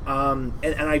 And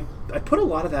I put a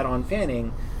lot of that on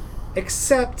Fanning,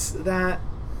 except that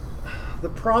the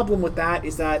problem with that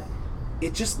is that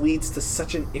it just leads to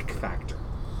such an ick factor.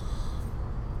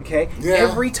 Okay? Yeah.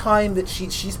 Every time that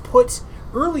she's put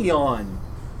early on,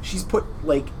 she's put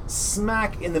like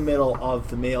smack in the middle of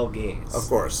the male gaze. Of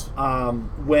course.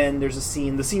 When there's the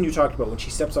scene you talked about, when she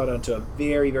steps out onto a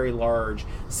very, very large,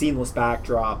 seamless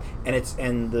backdrop,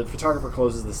 and the photographer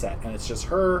closes the set, and it's just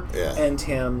her and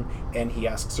him, and he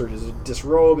asks her to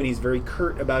disrobe, and he's very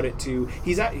curt about it too.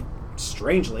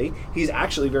 Strangely, he's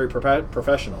actually very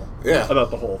professional about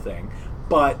the whole thing.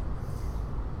 But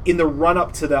in the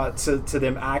run-up to that, to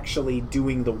them actually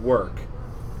doing the work,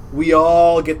 we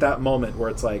all get that moment where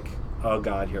it's like, oh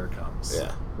God, here it comes.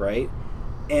 Yeah. Right?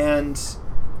 And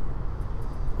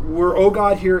we're, oh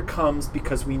God, here it comes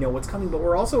because we know what's coming, but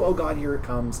we're also, oh God, here it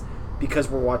comes because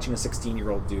we're watching a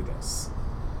 16-year-old do this.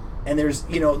 And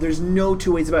there's no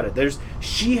two ways about it.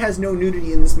 She has no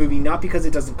nudity in this movie, not because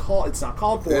it's not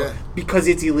called for, because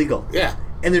it's illegal. Yeah.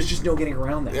 And there's just no getting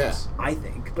around that. Yeah. I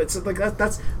think. But so, like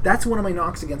that's one of my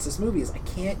knocks against this movie is I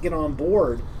can't get on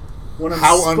board when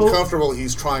I'm uncomfortable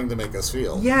he's trying to make us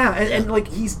feel. Yeah, and like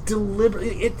he's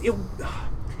deliberate.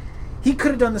 He could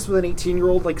have done this with an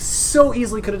 18-year-old, like so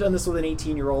easily could have done this with an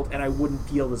 18-year-old, and I wouldn't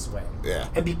feel this way. Yeah.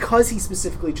 And because he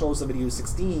specifically chose somebody who was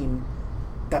 16,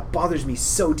 that bothers me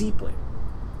so deeply.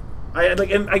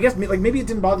 And I guess maybe it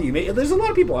didn't bother you. There's a lot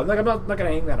of people. I'm not going to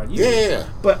hang that on you. Yeah.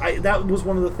 But that was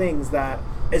one of the things that,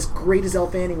 as great as Elle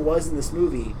Fanning was in this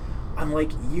movie, I'm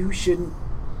like, you shouldn't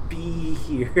be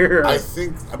here. I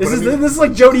think this is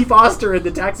like Jodie Foster in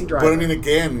The Taxi Driver. But I mean,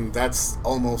 again, that's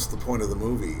almost the point of the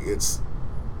movie.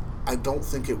 I don't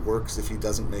think it works if he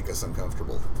doesn't make us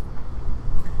uncomfortable.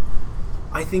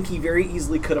 I think he very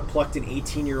easily could have plucked an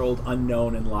 18-year-old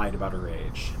unknown and lied about her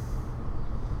age.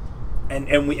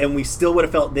 And we still would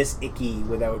have felt this icky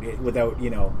without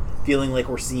feeling like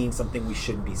we're seeing something we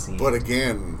shouldn't be seeing. But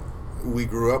again, we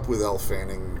grew up with Elle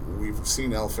Fanning. We've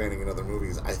seen Elle Fanning in other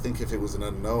movies. I think if it was an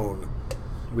unknown,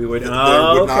 we would. there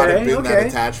would not have been that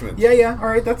attachment. Yeah. All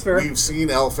right, that's fair. We've seen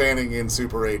Elle Fanning in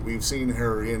Super 8. We've seen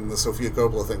her in the Sofia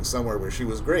Coppola thing somewhere where she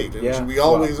was great. And we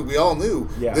all knew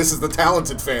this is the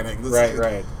talented Fanning.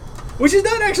 Right. Which is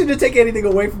not actually to take anything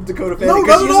away from Dakota Fanning. No,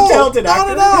 because she's a talented Not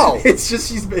actor. at all. It's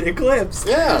just she's been eclipsed.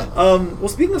 Yeah. Well,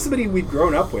 speaking of somebody we've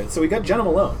grown up with, so we got Jenna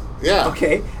Malone. Yeah.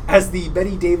 Okay, as the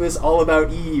Betty Davis All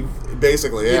About Eve.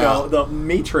 Basically, yeah. The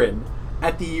matron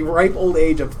at the ripe old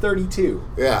age of 32.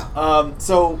 Yeah.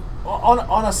 So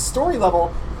on a story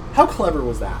level, how clever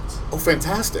was that? Oh,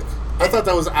 fantastic! I thought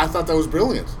that was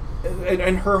brilliant.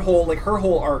 And her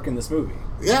whole arc in this movie.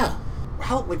 Yeah.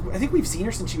 I think we've seen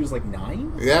her since she was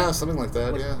 9. Yeah, something like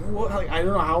that. Yeah. Well, I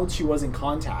don't know how old she was in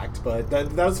Contact, but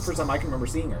that was the first time I can remember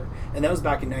seeing her, and that was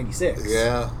back in '96.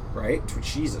 Yeah. Right.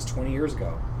 Jesus, 20 years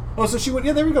ago. Oh, so she would.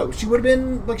 Yeah, there we go. She would have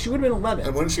been 11.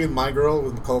 And wasn't she in My Girl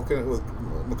with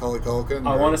Macaulay Culkin?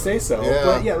 I want to say so. Yeah.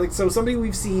 But yeah, so somebody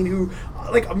we've seen who,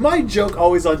 my joke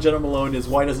always on Jenna Malone is,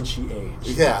 why doesn't she age?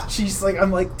 Yeah. She's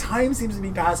time seems to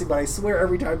be passing, but I swear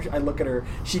every time I look at her,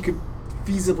 she could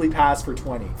feasibly pass for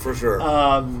 20. For sure.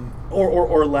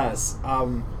 Or less.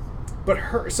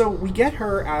 But so we get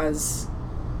her as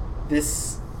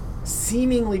this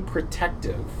seemingly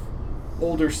protective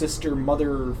older sister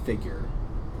mother figure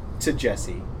to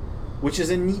Jesse, which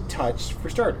is a neat touch for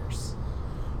starters.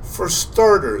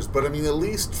 But I mean, at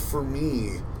least for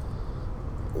me,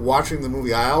 watching the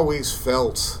movie, I always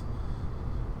felt,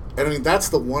 and I mean, that's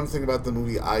the one thing about the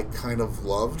movie I kind of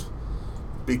loved,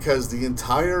 because the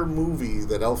entire movie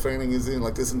that Elle Fanning is in,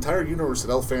 this entire universe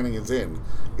that Elle Fanning is in,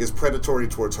 is predatory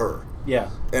towards her.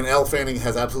 Yeah. And Elle Fanning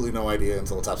has absolutely no idea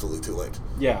until it's absolutely too late.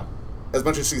 Yeah. As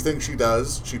much as she thinks she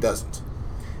does, she doesn't.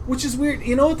 Which is weird.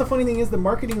 You know what the funny thing is? The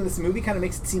marketing of this movie kind of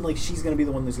makes it seem like she's going to be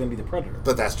the one who's going to be the predator.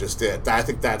 But that's just it. I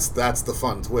think that's the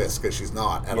fun twist, because she's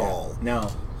not at all.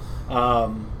 No.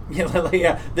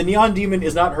 The neon demon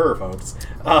is not her, folks.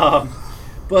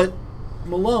 But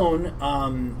Malone.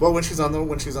 Well, when she's on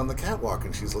the catwalk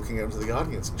and she's looking out into the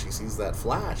audience and she sees that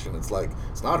flash, and it's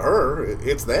it's not her,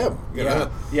 it's them. You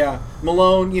know? Yeah.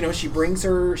 Malone, she takes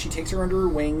her under her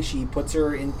wing. She puts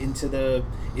her into the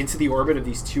orbit of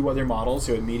these two other models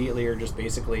who immediately are just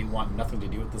basically want nothing to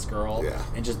do with this girl. Yeah.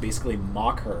 And just basically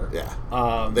mock her.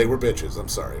 Yeah. They were bitches. I'm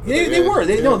sorry. They were.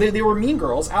 They were mean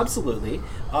girls. Absolutely.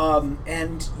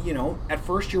 And at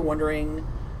first you're wondering,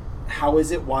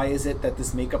 why is it that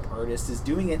this makeup artist is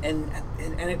doing it, and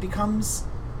it becomes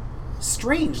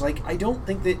strange. I don't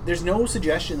think that there's no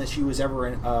suggestion that she was ever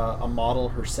a model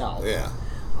herself. Yeah.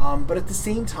 But at the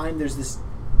same time, there's this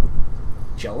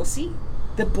jealousy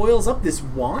that boils up, this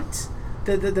want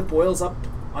that boils up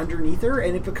underneath her,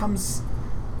 and it becomes,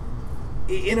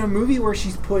 in a movie where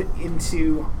she's put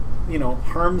into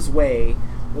harm's way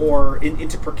or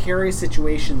into precarious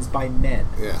situations by men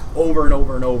over and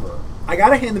over and over. I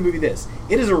gotta hand the movie this.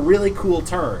 It is a really cool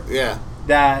turn. Yeah.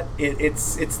 That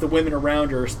it's the women around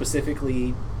her,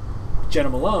 specifically Jenna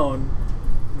Malone,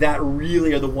 that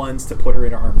really are the ones to put her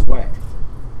in harm's way.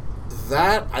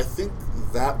 I think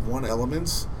that one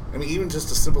element, I mean, even just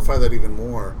to simplify that even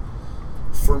more,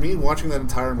 for me, watching that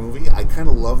entire movie, I kind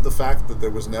of love the fact that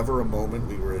there was never a moment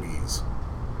we were at ease.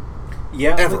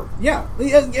 Yeah. Ever.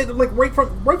 Right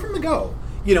from the go.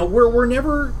 We're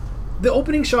never... The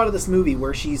opening shot of this movie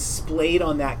where she's splayed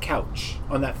on that couch,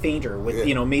 on that fainter, with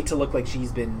made to look like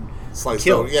she's been sliced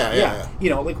killed. Out.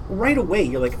 Yeah. Right away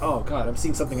you're like, oh god, I'm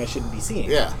seeing something I shouldn't be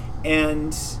seeing. Yeah.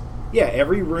 And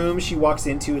every room she walks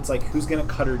into, it's like, who's going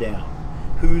to cut her down?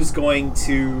 Who's going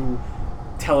to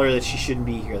tell her that she shouldn't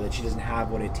be here, that she doesn't have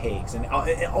what it takes, and on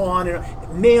and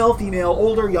on. Male, female,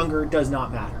 older, younger, does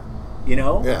not matter.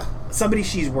 Yeah. Somebody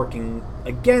she's working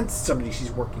against, somebody she's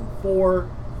working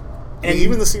for. And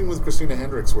even the scene with Christina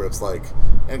Hendricks, where it's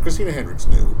and Christina Hendricks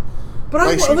knew,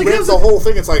 but she read the whole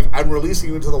thing. It's I'm releasing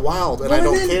you into the wild, and I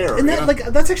don't care. And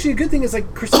that's actually a good thing. Is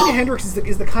Christina Hendricks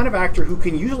is the kind of actor who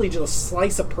can usually just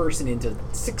slice a person into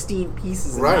 16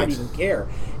 pieces and not even care.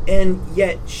 And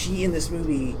yet, she in this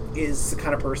movie is the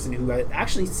kind of person who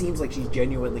actually seems like she's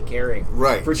genuinely caring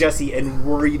for Jessie and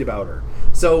worried about her.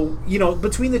 So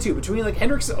between the two,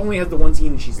 Hendricks only has the one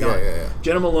scene and she's not. Yeah.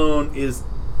 Jenna Malone is,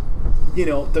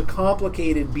 the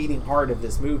complicated beating heart of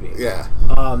this movie. Yeah.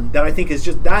 That I think is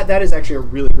just that is actually a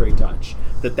really great touch.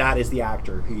 That is the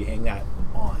actor who you hang that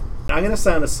on. I'm going to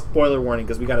sound a spoiler warning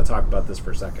because we got to talk about this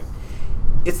for a second.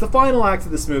 It's the final act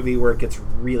of this movie where it gets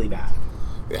really bad.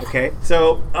 Yeah. Okay,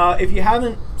 so if you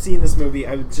haven't seen this movie,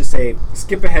 I would just say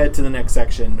skip ahead to the next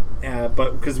section,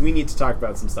 but because we need to talk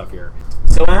about some stuff here.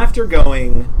 So after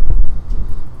going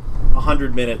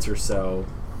 100 minutes or so,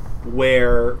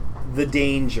 where the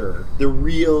danger, the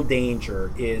real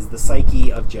danger, is the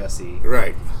psyche of Jessie,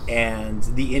 Right. and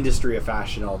the industry of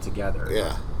fashion altogether.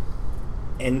 Yeah.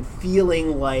 And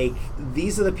feeling like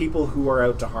these are the people who are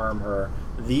out to harm her,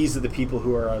 these are the people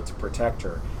who are out to protect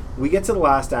her. We get to the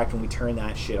last act and we turn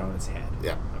that shit on its head.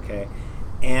 Yeah. Okay?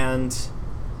 And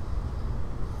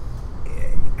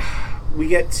we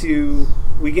get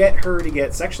her to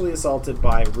get sexually assaulted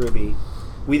by Ruby.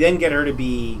 We then get her to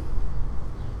be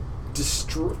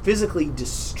physically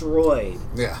destroyed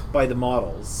Yeah. by the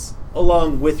models,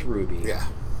 along with Ruby. Yeah.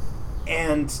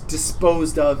 And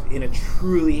disposed of in a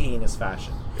truly heinous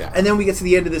fashion. Yeah. And then we get to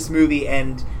the end of this movie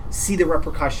and see the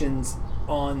repercussions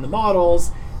on the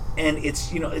models, and it's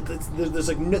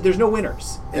there's no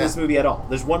winners in this movie at all.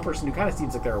 There's one person who kind of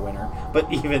seems like they're a winner,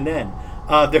 but even then,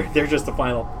 they're just the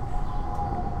final.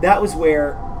 That was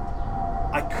where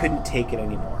I couldn't take it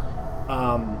anymore.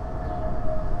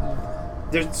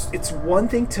 It's one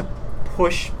thing to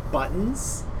push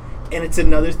buttons, and it's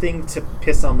another thing to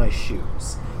piss on my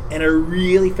shoes. And I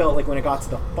really felt like when it got to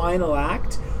the final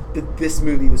act that this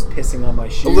movie was pissing on my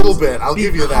shoes. A little bit. I'll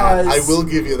give you that. I will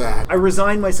give you that. I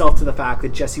resigned myself to the fact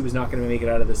that Jessie was not going to make it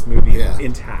out of this movie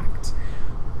intact.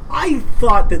 I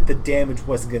thought that the damage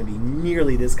wasn't going to be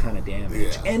nearly this kind of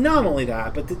damage. Yeah. And not only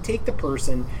that, but to take the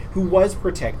person who was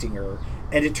protecting her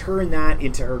and to turn that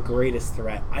into her greatest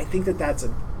threat, I think that that's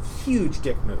a huge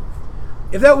dick move.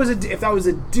 If that was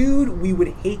a dude, we would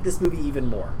hate this movie even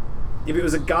more. If it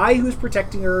was a guy who was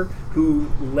protecting her,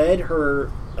 who led her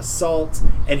assault,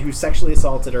 and who sexually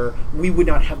assaulted her, we would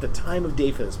not have the time of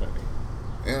day for this movie.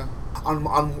 Yeah. On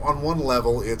one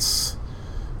level, it's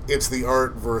the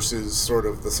art versus sort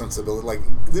of the sensibility. Like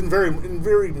in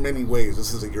very many ways,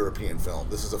 this is a European film.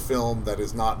 This is a film that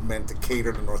is not meant to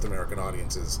cater to North American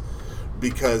audiences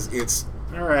because it's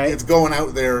going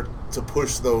out there to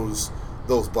push those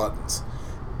buttons.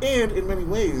 And in many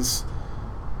ways,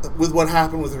 with what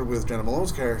happened with Jenna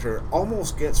Malone's character,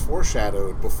 almost gets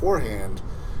foreshadowed beforehand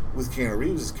with Keanu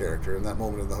Reeves' character in that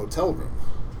moment in the hotel room.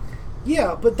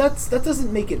 Yeah, but that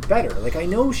doesn't make it better. Like, I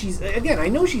know she's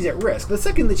at risk. The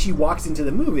second that she walks into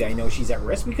the movie, I know she's at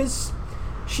risk because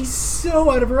she's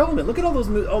so out of her element. Look at all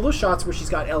those shots where she's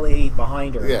got LA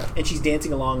behind her, and she's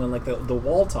dancing along on like the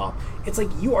wall top. It's like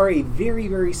you are a very,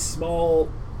 very small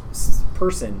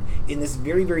person in this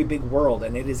very, very big world,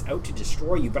 and it is out to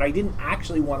destroy you. But I didn't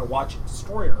actually want to watch it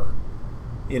destroy her.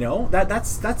 You know,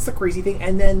 that's the crazy thing.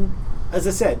 And then, as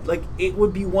I said, like, it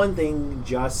would be one thing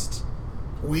just.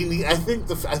 I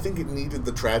think it needed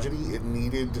the tragedy. It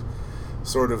needed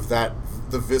sort of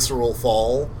the visceral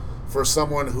fall for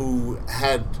someone who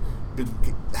had been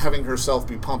having herself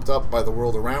be pumped up by the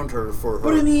world around her for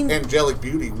her angelic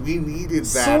beauty. We needed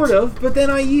that. Sort of, but then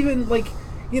I even, like,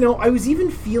 you know, I was even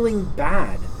feeling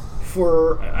bad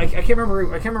for I can't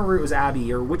remember it was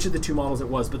Abby or which of the two models it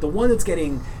was, but the one that's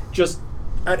getting just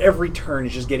at every turn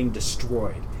is just getting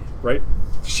destroyed, right?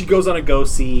 She goes on a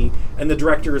go-see, and the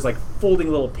director is like folding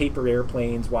little paper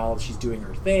airplanes while she's doing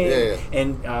her thing.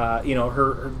 And you know,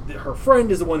 her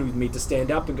friend is the one who's made to stand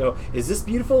up and go, "Is this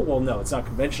beautiful?" Well, no, it's not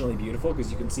conventionally beautiful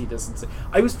because you can see this. And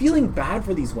I was feeling bad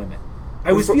for these women.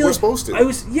 We're supposed to.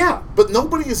 But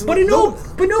nobody is. But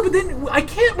then I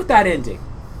can't with that ending.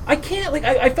 I can't. Like,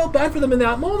 I felt bad for them in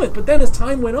that moment, but then as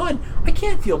time went on, I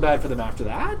can't feel bad for them after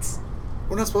that.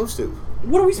 We're not supposed to.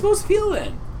 What are we supposed to feel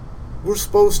then? We're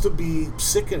supposed to be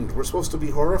sickened. We're supposed to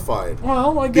be horrified.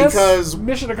 Well, I guess because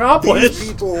mission accomplished.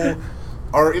 These people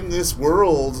are in this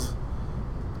world,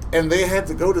 and they had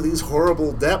to go to these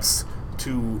horrible depths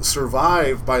to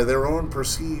survive by their own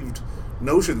perceived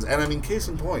notions. And I mean, case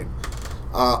in point,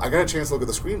 I got a chance to look at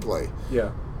the screenplay.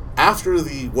 Yeah. After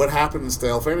what happens to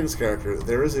Elle Fanning's character,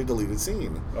 there is a deleted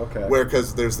scene. Okay.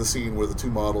 Because there's the scene where the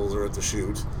two models are at the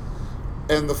shoot,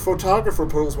 and the photographer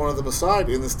pulls one of them aside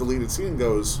in this deleted scene and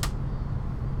goes,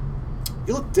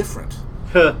 "You look different."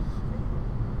 And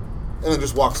then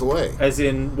just walks away. As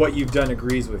in, what you've done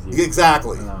agrees with you.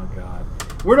 Exactly. Oh, God.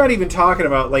 We're not even talking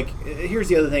about, like, here's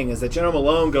the other thing, is that Jenna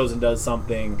Malone goes and does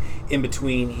something in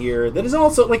between here that is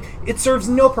also, like, it serves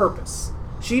no purpose.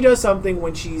 She does something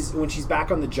when she's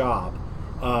back on the job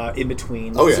in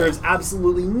between that serves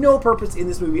absolutely no purpose in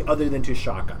this movie other than to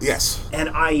shock us. Yes.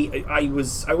 And I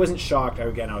wasn't shocked. I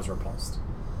was repulsed.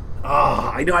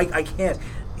 I know, I can't.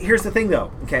 Here's the thing,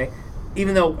 though, okay?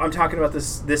 Even though I'm talking about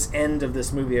this end of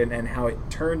this movie and how it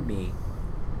turned me,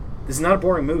 this is not a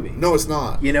boring movie. No, it's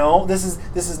not. You know, this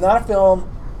is not a film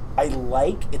I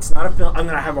like. It's not a film I'm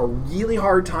going to have a really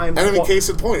hard time. And I mean, case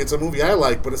in point, it's a movie I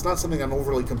like, but it's not something I'm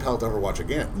overly compelled to ever watch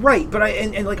again. Right, but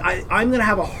I'm going to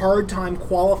have a hard time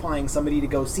qualifying somebody to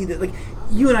go see that. Like,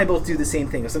 you and I both do the same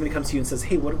thing. If somebody comes to you and says,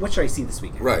 "Hey, what should I see this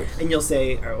weekend?" Right. And you'll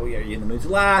say, "Oh, yeah, are you in the mood to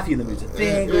laugh? Are you in the mood to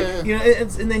think?" Yeah. You know,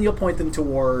 and then you'll point them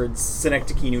towards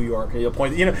Synecdoche, New York, or you'll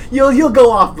point, you'll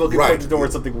go off book and point them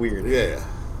towards something weird. Yeah.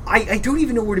 I don't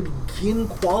even know where to begin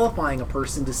qualifying a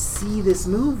person to see this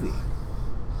movie.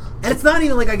 And it's not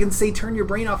even like I can say turn your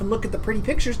brain off and look at the pretty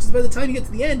pictures, because by the time you get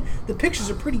to the end, the pictures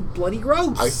are pretty bloody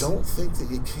gross. I don't think that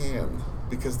you can,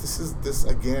 because this is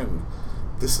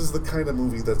the kind of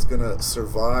movie that's going to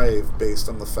survive based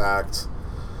on the fact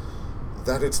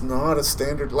that it's not a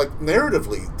standard, like,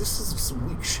 narratively, this is some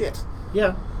weak shit.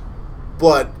 Yeah.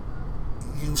 But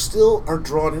you still are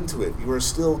drawn into it. You are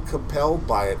still compelled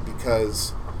by it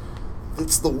because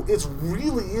it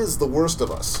really is the worst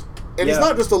of us. And he's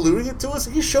not just alluding it to us,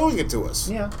 he's showing it to us.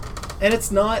 Yeah. And it's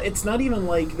not even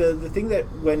like the thing that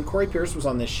when Corey Pierce was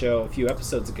on this show a few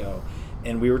episodes ago,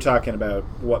 and we were talking about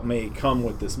what may come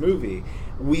with this movie,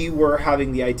 we were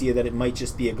having the idea that it might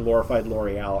just be a glorified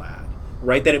L'Oreal ad,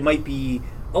 right? That it might be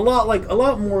a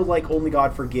lot more like Only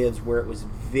God Forgives, where it was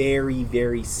very,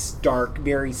 very stark,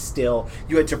 very still.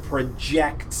 You had to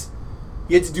project.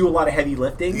 You had to do a lot of heavy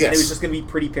lifting, yes. And it was just going to be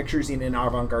pretty pictures in an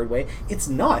avant-garde way. It's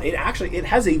not. It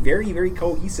has a very, very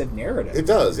cohesive narrative. It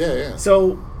does, yeah.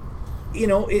 So,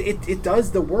 it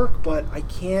does the work, but I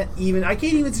can't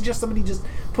even suggest somebody just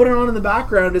put it on in the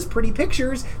background as pretty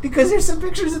pictures, because there's some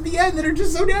pictures at the end that are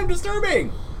just so damn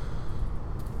disturbing.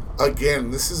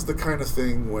 Again, this is the kind of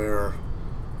thing where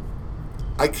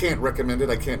I can't recommend it.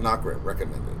 I can't not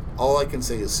recommend it. All I can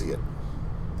say is see it.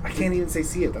 I can't even say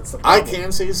see it. That's the problem. I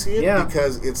can say see it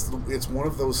because it's one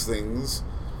of those things,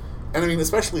 and I mean,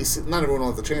 especially not everyone will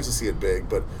have the chance to see it big,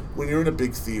 but when you're in a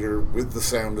big theater with the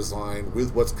sound design,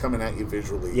 with what's coming at you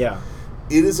visually, it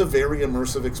is a very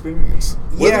immersive experience.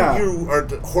 Whether you are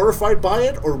horrified by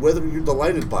it or whether you're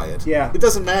delighted by it, it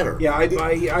doesn't matter. Yeah,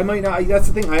 I might not. That's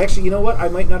the thing. I actually, you know what? I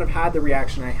might not have had the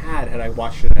reaction I had I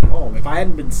watched it at home. If I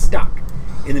hadn't been stuck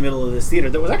in the middle of this theater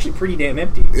that was actually pretty damn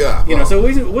empty. Yeah. So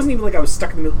it wasn't even like I was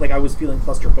stuck in the middle, like I was feeling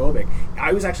claustrophobic.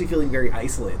 I was actually feeling very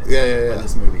isolated by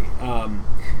this movie.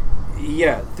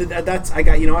 That's I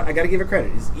got to give it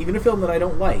credit. It's even a film that I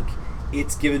don't like,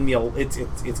 it's given me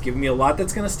it's given me a lot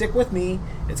that's going to stick with me.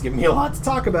 It's given me a lot to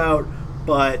talk about,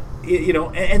 but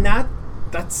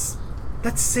that's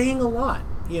saying a lot,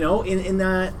 in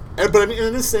that. But I mean,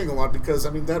 it is saying a lot because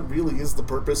I mean that really is the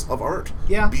purpose of art.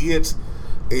 Yeah. Be it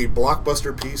a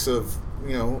blockbuster piece of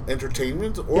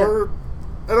entertainment or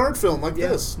an art film like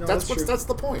this. No, that's true. That's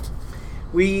the point.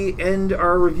 We end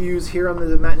our reviews here on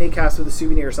the Matinee Cast with a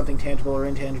souvenir, something tangible or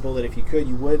intangible that if you could,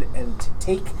 you would and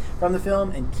take from the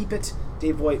film and keep it.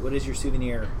 Dave Voigt, what is your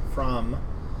souvenir from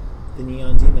The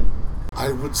Neon Demon?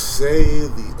 I would say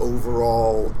the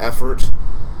overall effort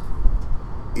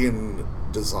in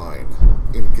design,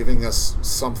 in giving us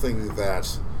something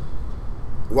that,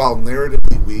 while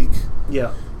narratively weak,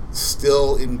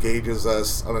 still engages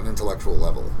us on an intellectual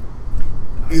level.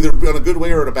 Either in a good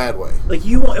way or in a bad way.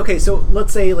 So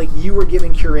let's say you were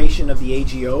giving curation of the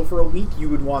AGO for a week, you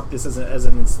would want this as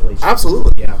an installation.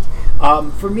 Absolutely. Yeah.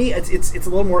 For me, it's a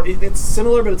little more. It's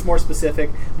similar, but it's more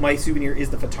specific. My souvenir is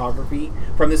the photography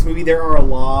from this movie. There are a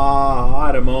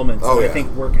lot of moments that I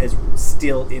think work as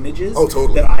still images. Oh,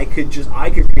 totally. That I could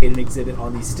create an exhibit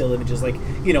on these still images,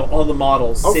 all the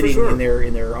models sitting in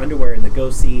their underwear in the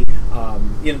go-see.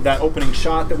 That opening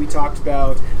shot that we talked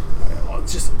about.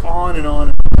 Just on and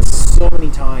on. So many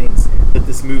times that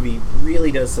this movie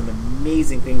really does some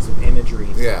amazing things with imagery.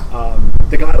 Yeah.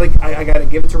 The guy, I gotta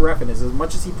give it to Refn, is as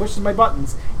much as he pushes my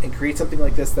buttons and creates something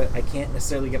like this that I can't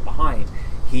necessarily get behind,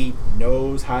 he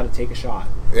knows how to take a shot.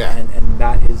 Yeah. And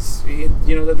that is,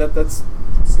 that's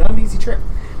it's not an easy trick.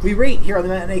 We rate here on the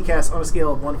Matinee Cast on a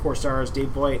scale of 1 to 4 stars. Dave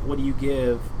Voigt, what do you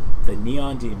give The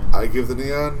Neon Demon? I give The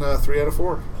Neon 3 out of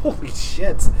 4. Holy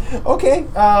shit. Okay.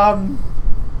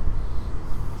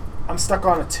 I'm stuck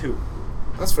on a 2.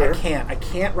 That's fair. I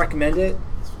can't recommend it.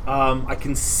 I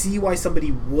can see why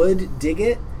somebody would dig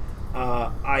it.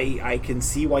 I can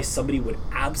see why somebody would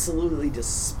absolutely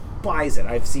despise it.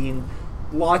 I've seen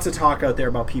lots of talk out there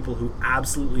about people who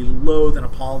absolutely loathe and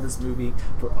appall this movie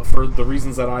for the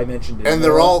reasons that I mentioned. And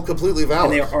they're all completely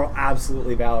valid. And they are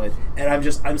absolutely valid. And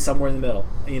I'm somewhere in the middle.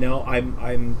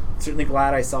 I'm certainly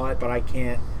glad I saw it, but I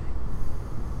can't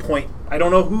point. I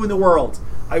don't know who in the world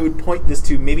I would point this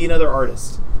to. Maybe another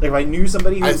artist. If I knew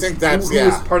somebody who was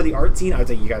part of the art scene, I would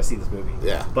say, you got to see this movie.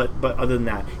 Yeah. But other than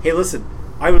that, hey, listen,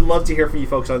 I would love to hear from you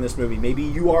folks on this movie. Maybe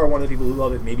you are one of the people who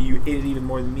love it. Maybe you hate it even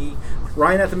more than me.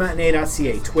 Ryan at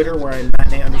thematinee.ca, Twitter, where I'm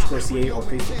matinee_ca, or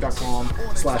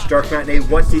Facebook.com/darkmatinee.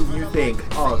 What did you think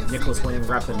of Nicholas Winding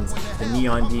Refn's The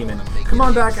Neon Demon? Come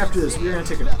on back after this. We're going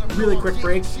to take a really quick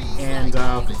break and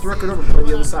flip the record over to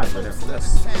the other side right after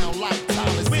this.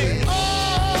 We're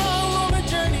all on a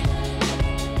journey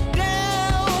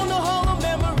down the hall of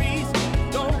memories.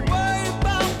 Don't worry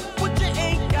about what you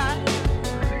ain't got.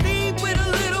 Leave with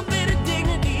a little bit of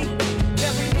dignity.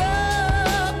 Never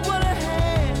loved what I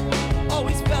had.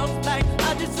 Always felt like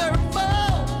I deserved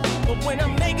more. But when I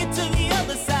make it to the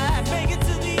other side,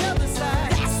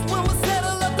 that's when we'll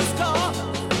settle up the score.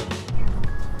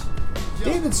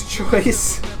 David's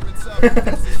choice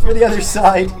for the other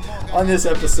side on this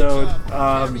episode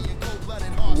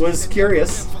was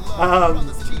curious.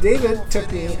 David took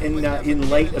me in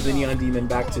light of The Neon Demon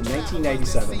back to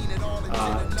 1997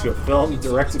 to a film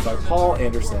directed by Paul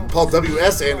Anderson. Paul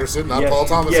W.S. Anderson, not Paul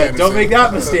Thomas Anderson. Don't make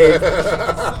that mistake.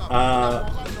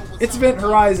 It's Event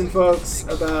Horizon, folks,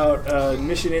 about a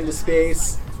mission into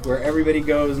space where everybody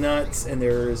goes nuts and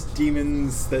there's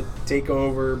demons that take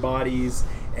over bodies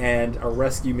and a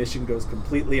rescue mission goes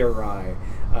completely awry.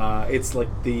 It's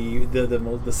like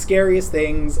the scariest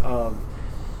things of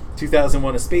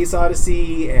 2001: A Space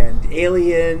Odyssey and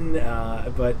Alien,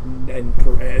 but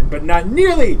not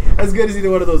nearly as good as either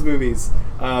one of those movies.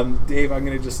 Dave, I'm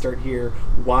going to just start here.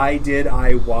 Why did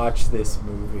I watch this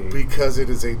movie? Because it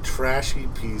is a trashy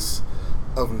piece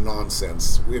of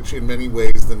nonsense, which in many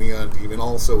ways The Neon Demon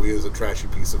also is a trashy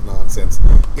piece of nonsense.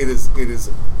 It is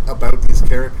about these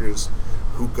characters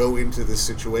who go into this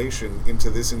situation, into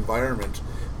this environment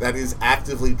that is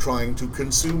actively trying to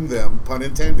consume them, pun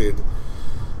intended,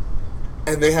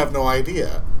 and they have no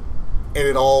idea. And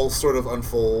it all sort of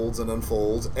unfolds, and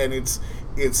it's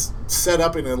set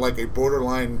up in a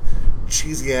borderline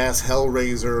cheesy-ass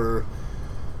Hellraiser,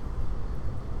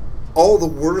 all the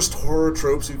worst horror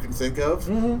tropes you can think of,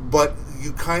 but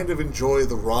you kind of enjoy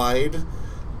the ride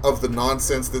of the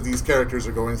nonsense that these characters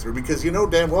are going through, because you know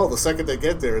damn well the second they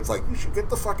get there, it's like, you should get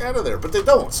the fuck out of there, but they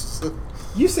don't.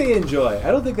 You say enjoy. I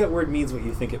don't think that word means what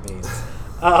you think it means.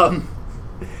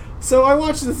 So I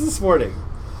watched this morning,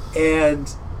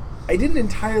 and I didn't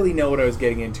entirely know what I was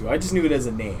getting into. I just knew it as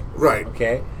a name. Right.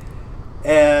 Okay?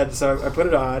 And so I put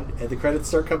it on, and the credits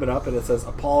start coming up, and it says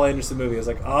a Paul Anderson movie. I was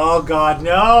like, oh, God,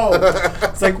 no!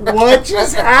 It's like, what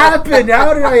just happened?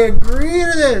 How did I agree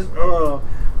to this? Oh.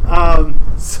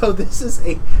 So this is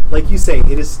like you say,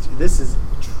 this is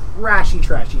trashy.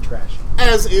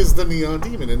 As is The Neon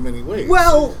Demon in many ways.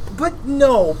 Well, but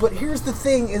here's the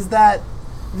thing, is that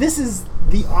this is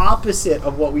the opposite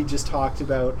of what we just talked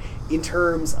about in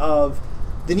terms of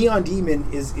The Neon Demon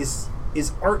is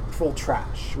artful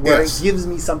trash, where it gives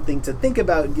me something to think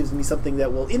about, and gives me something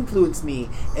that will influence me,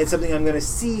 and something I'm going to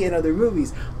see in other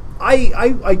movies.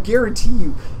 I guarantee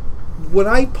you, when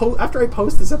after I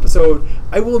post this episode,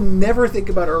 I will never think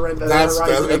about Horizon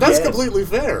again. That's completely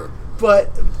fair.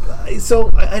 But so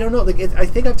I don't know. I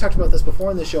think I've talked about this before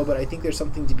on the show, but I think there's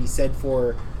something to be said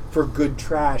for good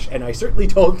trash, and I certainly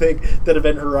don't think that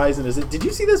Event Horizon is it. Did you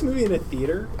see this movie in a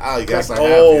theater? Yes, I have.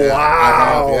 Oh, yeah. wow! I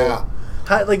have, yeah.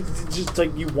 How, just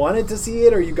you wanted to see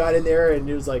it, or you got in there and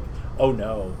it was like, oh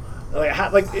no.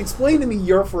 Explain to me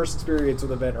your first experience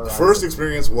with Event Horizon. First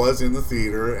experience was in the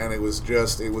theater, and I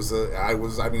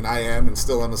am and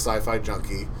still am a sci-fi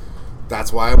junkie.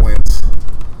 That's why I went.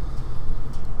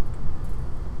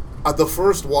 At the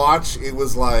first watch, it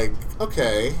was like,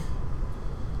 okay,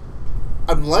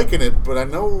 I'm liking it, but I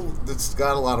know it's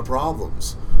got a lot of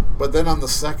problems. But then on the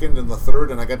second and the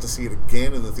third, and I got to see it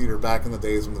again in the theater back in the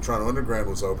days when the Toronto Underground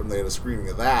was open, they had a screening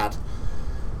of that.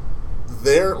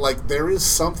 There is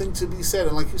something to be said,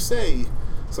 and like you say,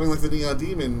 something like The Neon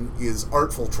Demon is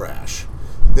artful trash.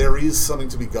 There is something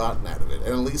to be gotten out of it, and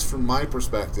at least from my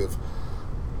perspective,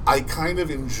 I kind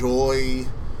of enjoy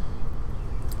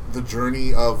the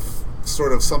journey of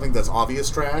sort of something that's obvious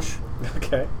trash.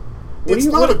 Okay. It's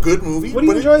not a good movie. What do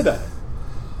you enjoy that?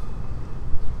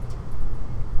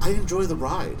 I enjoy the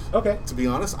ride. Okay. To be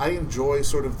honest, I enjoy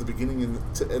sort of the beginning and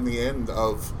the end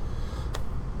of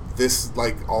this,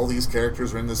 all these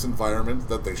characters are in this environment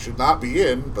that they should not be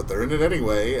in, but they're in it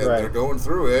anyway, and they're going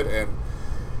through it, and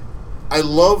I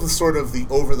love sort of the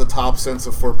over-the-top sense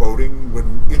of foreboding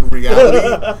when, in reality,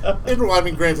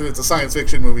 granted, it's a science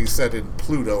fiction movie set in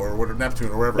Pluto or Neptune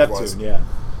or wherever it was. Yeah.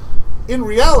 In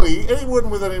reality, anyone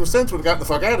with any sense would have gotten the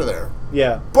fuck out of there.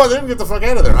 Yeah. But they didn't get the fuck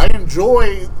out of there. I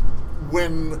enjoy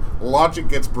when logic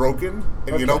gets broken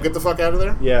and you don't get the fuck out of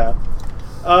there. Yeah.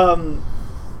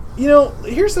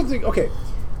 Here's something. Okay,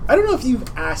 I don't know if you've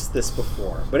asked this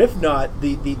before, but if not,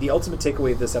 the ultimate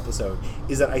takeaway of this episode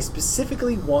is that I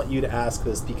specifically want you to ask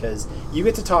this because you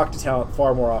get to talk to talent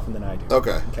far more often than I do.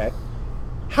 Okay. Okay?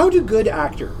 How do good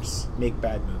actors make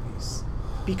bad movies?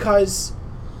 Because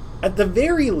at the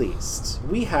very least,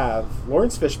 we have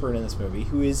Lawrence Fishburne in this movie,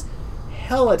 who is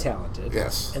hella talented.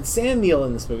 Yes. And Sam Neill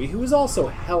in this movie, who is also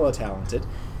hella talented.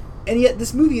 And yet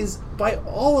this movie is, by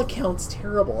all accounts,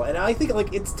 terrible. And I think,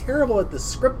 like, it's terrible at the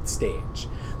script stage.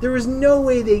 There was no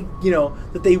way they,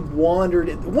 that they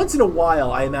wandered. Once in a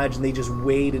while, I imagine they just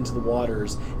wade into the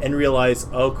waters and realize,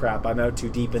 oh crap, I'm out too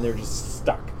deep, and they're just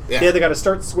stuck. Yeah. They either got to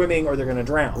start swimming or they're going to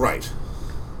drown. Right.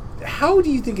 How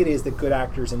do you think it is that good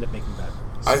actors end up making bad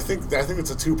movies? I think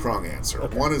it's a two-prong answer.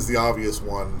 Okay. One is the obvious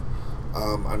one.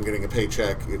 I'm getting a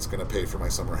paycheck. It's going to pay for my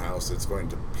summer house. It's going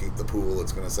to heat the pool.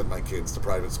 It's going to send my kids to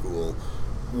private school.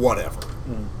 Whatever.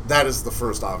 That is the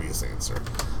first obvious answer.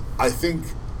 I think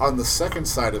on the second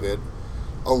side of it,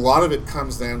 a lot of it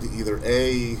comes down to either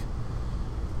A,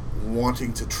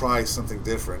 wanting to try something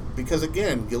different. Because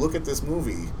again, you look at this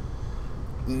movie,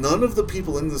 none of the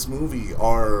people in this movie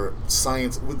are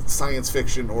science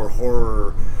fiction or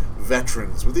horror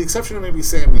veterans, with the exception of maybe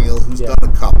Sam Neill, who's done a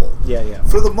couple. Yeah.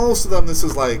 For the most of them, this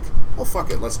is like, well,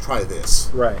 fuck it, let's try this.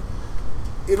 Right.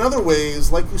 In other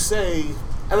ways, like you say,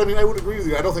 and I mean, I would agree with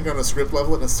you, I don't think on a script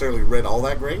level it necessarily read all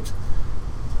that great,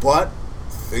 but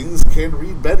things can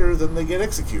read better than they get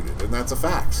executed, and that's a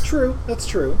fact. True, that's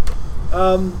true.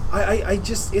 I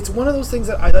just, it's one of those things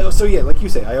that so yeah, like you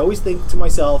say, I always think to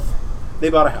myself, they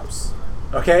bought a house,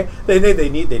 okay? They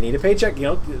need a paycheck,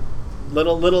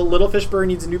 Little Fishburne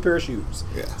needs a new pair of shoes.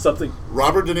 Yeah. Something.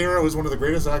 Robert De Niro is one of the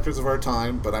greatest actors of our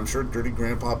time, but I'm sure Dirty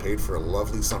Grandpa paid for a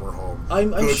lovely summer home.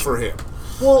 Good for him.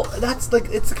 Well, that's like,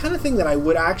 it's the kind of thing that I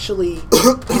would actually,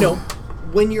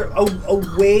 when you're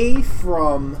away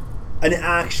from an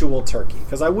actual turkey,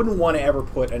 because I wouldn't want to ever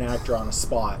put an actor on a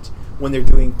spot when they're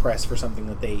doing press for something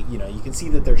that they, you can see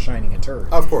that they're shining a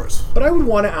turd. Of course. But I would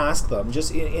want to ask them,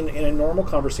 just in a normal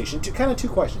conversation, two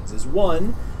questions. Is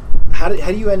one, how do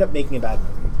you end up making a bad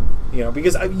movie?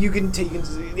 Because you can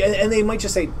and they might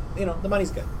just say, the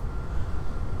money's good.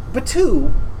 But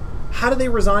two, how do they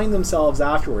resign themselves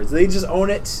afterwards? Do they just own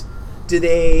it? Do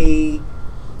they?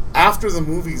 After the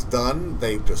movie's done,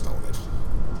 they just own it.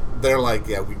 They're like,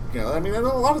 yeah, I mean, and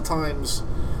a lot of times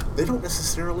they don't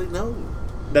necessarily know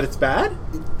that it's bad.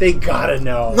 They gotta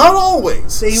know. Not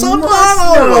always.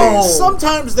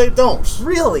 Sometimes they don't.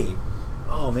 Really?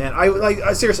 Oh man,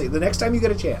 I seriously. The next time you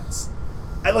get a chance,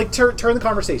 I turn the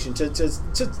conversation to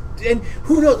and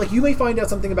who knows? Like, you may find out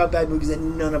something about bad movies that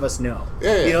none of us know.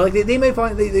 Yeah. They may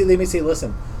find they may say,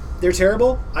 listen, they're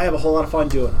terrible. I have a whole lot of fun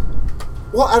doing them.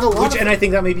 Well, and I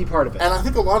think that may be part of it. And I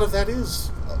think a lot of that is.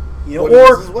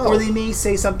 Or they may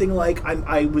say something like,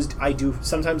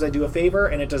 sometimes I do a favor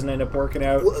and it doesn't end up working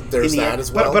out. Well, there's that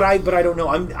as well. But I don't know.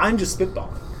 I'm just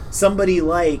spitballing. Somebody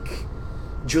like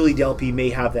Julie Delpy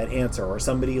may have that answer, or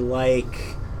somebody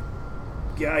like,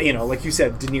 like you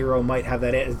said, De Niro might have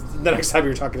that the next time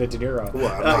you're talking to De Niro.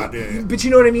 Well, I'm not. But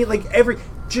you know what I mean? Like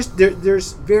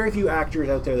there's very few actors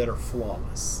out there that are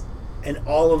flawless. And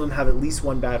all of them have at least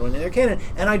one bad one in their canon,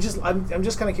 and I'm just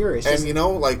kind of curious. And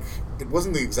it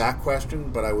wasn't the exact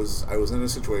question, but I was in a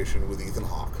situation with Ethan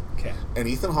Hawke. Okay. And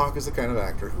Ethan Hawke is the kind of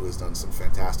actor who has done some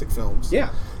fantastic films.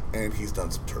 Yeah. And he's done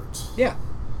some turds. Yeah.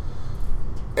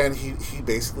 And he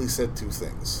basically said two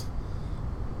things.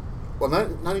 Well,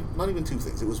 not even two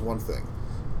things. It was one thing.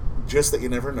 Just that you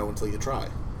never know until you try.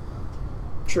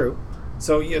 True.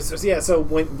 So So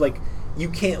when you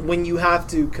can't, when you have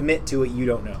to commit to it, you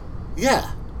don't know.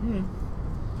 Yeah.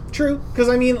 True, because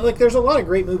I mean, there's a lot of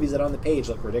great movies that on the page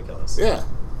look ridiculous. Yeah.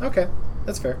 Okay,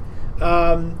 that's fair.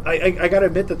 I gotta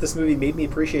admit that this movie made me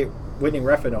appreciate Whitney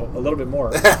Refn a little bit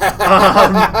more,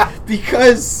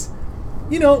 because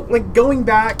going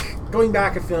back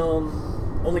a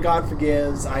film, Only God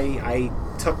Forgives. I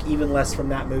took even less from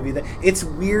that movie. That it's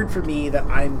weird for me that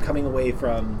I'm coming away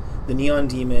from The Neon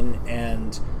Demon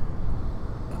and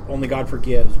Only God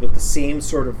Forgives with the same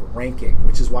sort of ranking,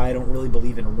 which is why I don't really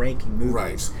believe in ranking movies.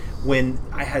 Right. When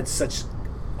I had such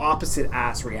opposite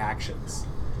ass reactions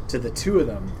to the two of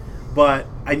them. But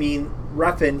I mean,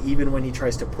 Refn, even when he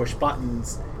tries to push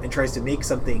buttons and tries to make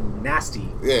something nasty,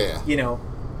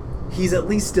 he's at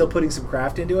least still putting some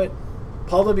craft into it.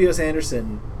 Paul W.S.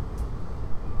 Anderson,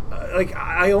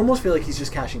 I almost feel like he's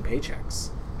just cashing paychecks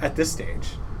at this stage.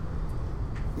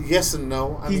 Yes and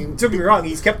no. Don't get me wrong,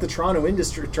 he's kept the Toronto film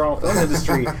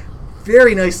industry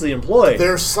very nicely employed.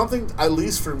 There's something, at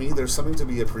least for me, there's something to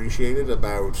be appreciated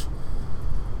about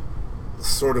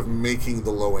sort of making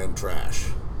the low-end trash.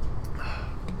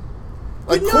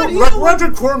 Like not- you know what?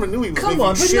 Roger Corman knew he was Come making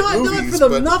on, but shit not movies, for the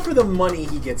but not for the money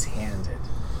he gets handed.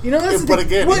 You know, that's the but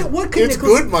thing. again, what could it's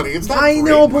good money. It's not I great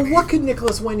know, but money. what could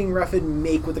Nicholas Winding Refn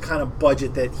make with the kind of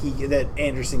budget that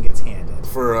Anderson gets handed?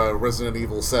 for Resident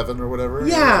Evil 7 or whatever.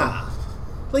 Yeah,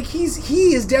 like he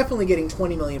is definitely getting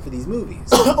 $20 million for these movies.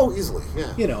 Oh, easily,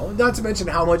 yeah. You know, not to mention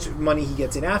how much money he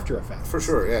gets in After Effects. For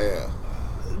sure, yeah.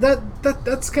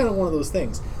 That's kind of one of those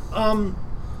things.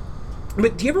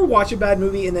 But do you ever watch a bad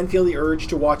movie and then feel the urge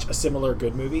to watch a similar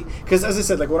good movie? Because as I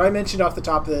said, like what I mentioned off the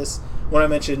top of this, when I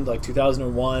mentioned like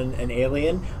 2001 and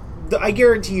Alien, I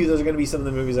guarantee you those are going to be some of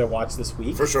the movies I watch this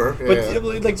week. For sure.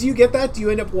 But like, do you get that? Do you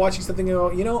end up watching something and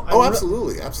go, you know? Oh,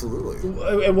 absolutely.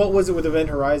 And what was it with Event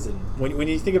Horizon? When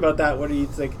you think about that, what do you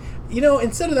think? You know,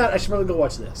 instead of that, I should probably go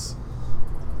watch this.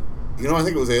 You know, I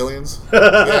think it was Aliens.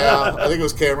 Yeah, I think it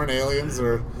was Cameron Aliens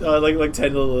or like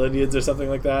 10 Little Indians or something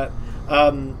like that.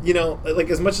 You know, like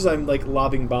as much as I'm like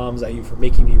lobbing bombs at you for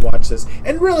making me watch this,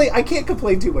 and really I can't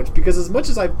complain too much because as much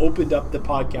as I've opened up the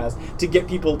podcast to get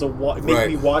people to make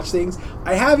me watch things,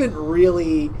 I haven't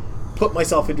really put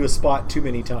myself into a spot too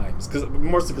many times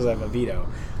mostly because I have a veto.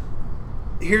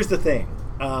 Here's the thing,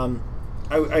 I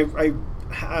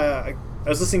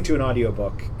was listening to an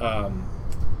audiobook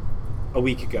a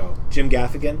week ago, Jim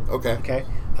Gaffigan. Okay.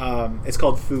 It's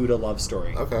called Food, A Love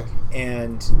Story. Okay.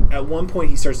 And at one point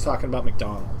he starts talking about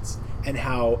McDonald's and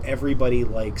how everybody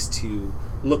likes to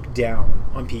look down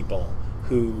on people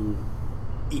who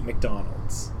eat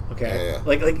McDonald's. Okay? Yeah.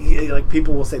 Like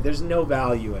people will say there's no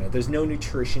value in it. There's no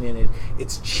nutrition in it.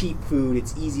 It's cheap food.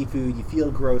 It's easy food. You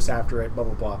feel gross after it, blah,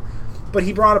 blah, blah. But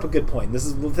he brought up a good point. This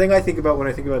is the thing I think about when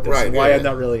I think about this and why I'm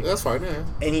not really... That's fine, yeah.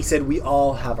 And he said we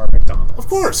all have our McDonald's. Of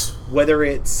course. Whether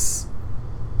it's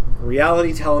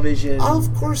reality television,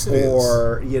 of course it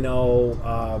or you know,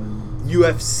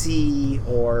 UFC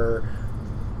or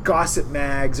gossip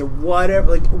mags or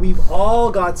whatever. Like we've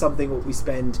all got something that we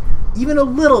spend even a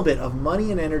little bit of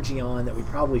money and energy on that we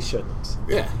probably shouldn't.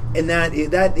 Yeah, and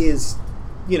that is,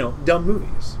 you know, dumb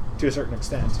movies to a certain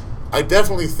extent. I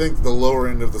definitely think the lower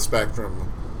end of the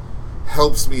spectrum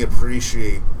helps me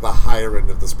appreciate the higher end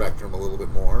of the spectrum a little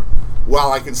bit more,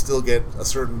 while I can still get a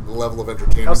certain level of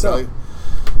entertainment. How so? Value.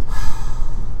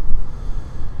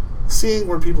 Seeing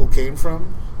where people came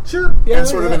from, sure, yeah, and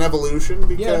sort of an evolution,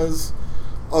 because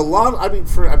a lot. I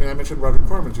mentioned Roger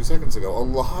Corman 2 seconds ago. A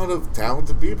lot of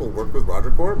talented people work with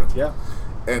Roger Corman. Yeah,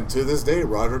 and to this day,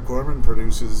 Roger Corman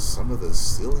produces some of the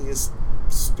silliest,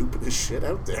 stupidest shit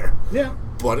out there. Yeah,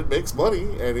 but it makes money,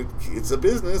 and it's a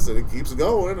business, and it keeps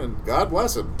going, and God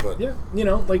bless him. But yeah, you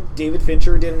know, like David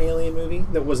Fincher did an Alien movie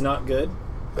that was not good.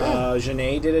 Yeah.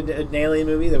 Janae did an Alien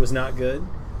movie that was not good.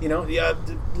 You know, yeah.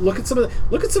 Look at some of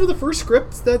the first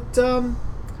scripts that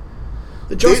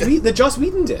Joss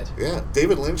Whedon did. Yeah,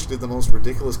 David Lynch did the most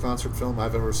ridiculous concert film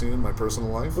I've ever seen in my personal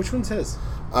life. Which one's his?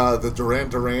 The Duran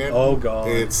Duran. Oh God,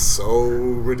 it's so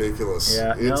ridiculous.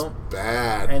 Yeah, it's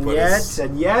bad. And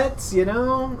yet, you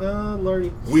know,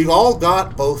 Lordy, we've all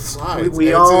got both sides.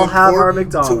 We all have our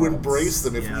McDonald's. To embrace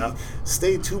them. If we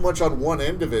stay too much on one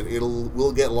end of it,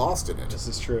 we'll get lost in it. This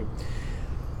is true.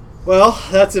 Well,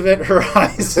 that's Event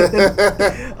Horizon.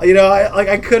 You know,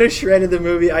 I could have shredded the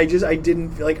movie. I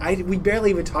didn't feel like we barely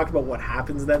even talked about what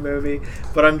happens in that movie.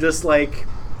 But I'm just like,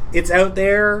 it's out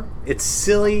there. It's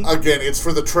silly. Again, it's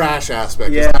for the trash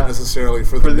aspect. Yeah. It's not necessarily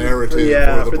for the narrative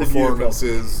or the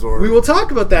performances. We will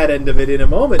talk about that end of it in a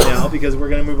moment now because we're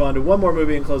going to move on to one more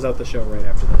movie and close out the show right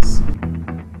after this.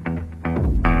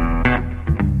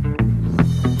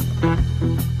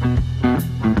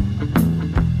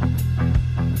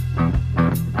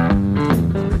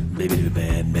 Baby did a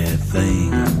bad, bad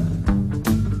thing.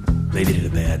 Baby did a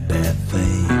bad, bad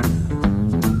thing.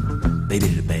 Baby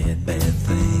did a bad, bad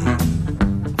thing.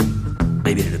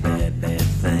 Baby did a bad, bad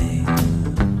thing.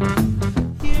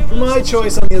 For my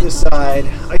choice on the other side,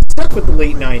 I stuck with the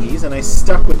late 90s and I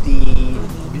stuck with the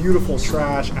beautiful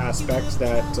trash aspect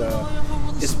that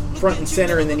is front and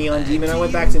center in the Neon Demon. I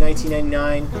went back to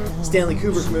 1999, Stanley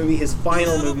Kubrick movie, his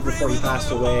final movie before he passed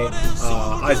away,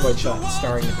 Eyes Wide Shut,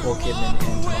 starring Nicole Kidman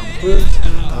and Tom Cruise.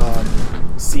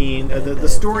 Seeing the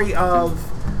story of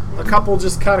a couple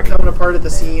just kind of coming apart at the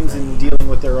seams and dealing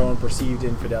with their own perceived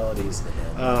infidelities.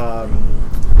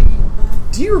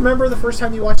 Do you remember the first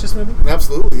time you watched this movie?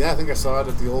 Absolutely, yeah. I think I saw it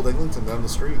at the old Eglinton down the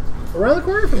street. Around the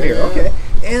corner from here, yeah. Okay.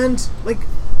 And, like,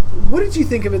 what did you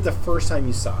think of it the first time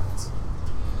you saw it?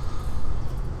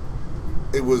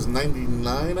 It was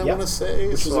 99, I want to say.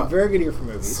 Which was a very good year for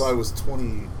movies. So I was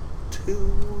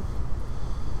 22.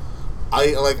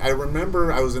 I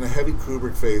remember I was in a heavy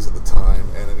Kubrick phase at the time,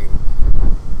 and I mean,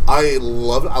 I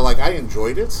loved it. I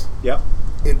enjoyed it. Yep.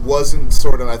 it wasn't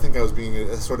sort of. I think I was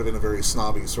being sort of in a very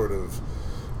snobby sort of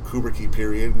Kubrick-y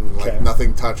period, and like Okay.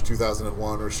 nothing touched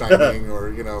 2001 or Shining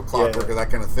or Clockwork Yeah. or that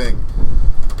kind of thing.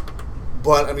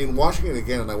 But I mean, watching it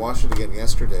again, and I watched it again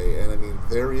yesterday, and I mean,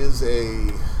 there is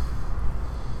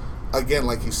again,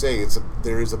 like you say,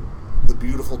 the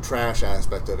beautiful trash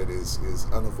aspect of it is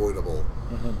unavoidable,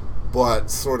 but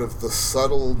sort of the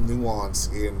subtle nuance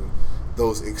in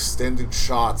those extended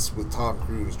shots with Tom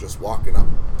Cruise just walking up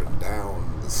and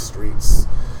down the streets,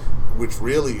 which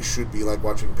really should be like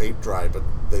watching paint dry, but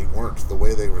they weren't. The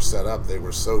way they were set up, they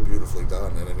were so beautifully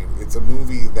done. And I mean, it's a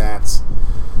movie that's...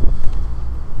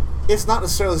 It's not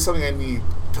necessarily something I need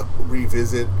to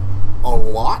revisit a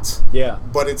lot, Yeah.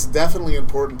 but it's definitely an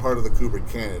important part of the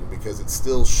Kubrick canon because it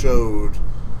still showed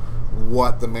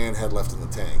what the man had left in the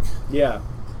tank. Yeah.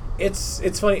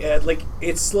 It's funny, like,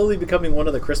 it's slowly becoming one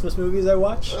of the Christmas movies I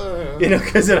watch. Yeah.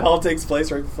 Because it all takes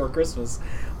place right before Christmas.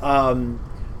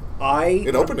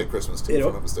 It opened at Christmas, too, if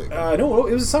I'm not mistaken. No,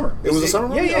 it was a summer. It was a summer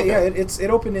movie? Yeah, Okay. It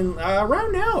opened in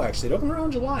around now, actually. It opened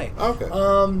around July. Okay.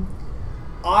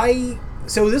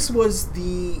 So this was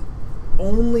the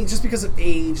only, just because of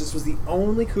age, this was the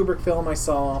only Kubrick film I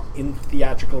saw in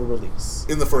theatrical release.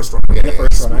 In the first run. Yeah, The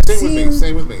first run.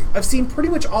 Same with me. I've seen pretty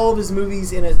much all of his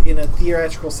movies in a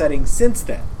theatrical setting since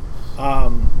then.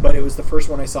 But it was the first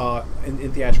one I saw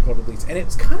in theatrical release. And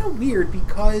it's kind of weird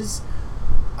because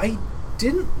I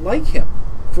didn't like him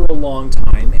for a long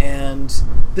time, and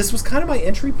this was kind of my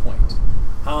entry point.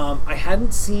 I had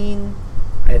not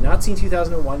seen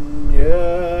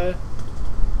 2001.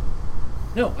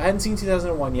 No, I hadn't seen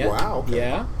 2001 yet. Wow, okay.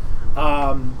 Yeah.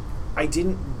 I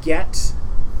didn't get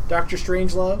Doctor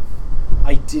Strangelove.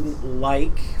 I didn't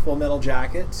like Full Metal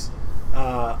Jacket.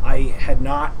 I had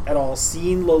not at all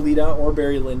seen Lolita or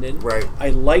Barry Lyndon. Right. I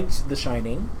liked The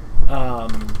Shining.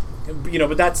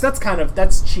 But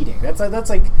that's cheating. That's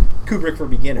like Kubrick for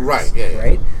beginners. Right, yeah.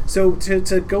 Right? So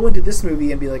to go into this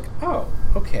movie and be like, oh,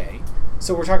 okay.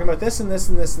 So we're talking about this and this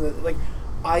and this and this. Like,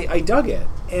 I dug it.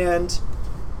 And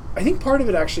I think part of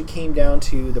it actually came down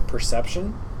to the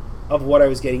perception of what I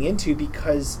was getting into,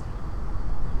 because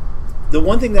the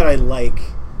one thing that I like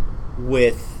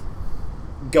with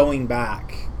going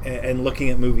back and looking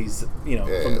at movies,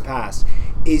 from the past,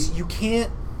 is you can't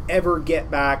ever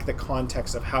get back the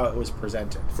context of how it was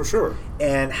presented. For sure.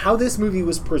 And how this movie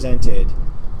was presented,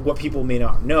 what people may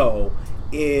not know,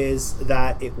 is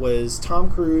that it was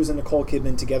Tom Cruise and Nicole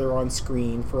Kidman together on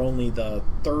screen for only the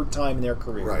third time in their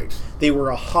career. Right. They were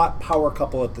a hot power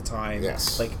couple at the time.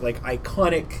 Yes. Like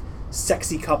iconic,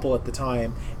 sexy couple at the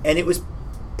time. And it was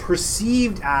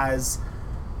perceived as,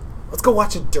 let's go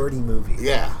watch a dirty movie.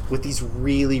 Yeah. With these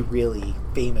really, really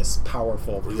famous,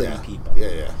 powerful, pretty people.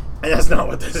 Yeah. And that's not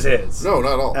what this is. No,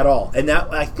 not at all. At all. And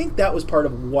that, I think that was part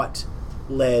of what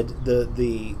led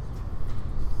the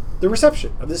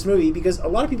reception of this movie, because a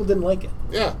lot of people didn't like it.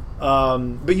 Yeah.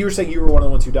 But you were saying you were one of the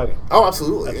ones who dug it. Oh,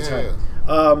 absolutely. At the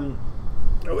Yeah. time.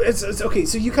 It's okay.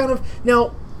 So you kind of,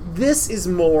 now this is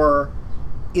more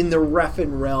in the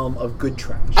Refn realm of good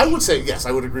trash. I would say yes.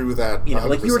 I would agree with that.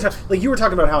 Like you were 100%.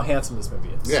 talking about how handsome this movie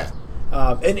is. Yeah.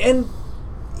 And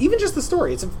even just the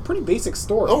story, it's a pretty basic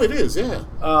story. Oh, it is. Yeah.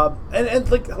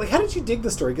 And like how did you dig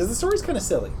the story? Because the story's kind of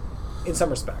silly in some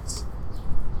respects.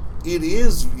 It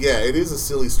is. Yeah, it is a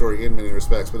silly story in many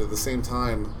respects, but at the same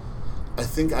time, I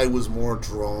think I was more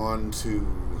drawn to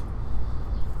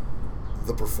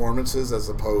the performances as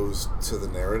opposed to the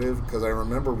narrative, because I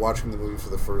remember watching the movie for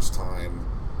the first time,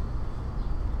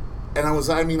 and I was,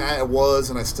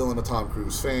 and I still am a Tom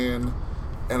Cruise fan,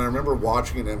 and I remember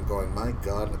watching it and going, my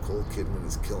God, Nicole Kidman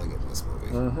is killing it in this movie.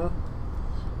 Mm-hmm.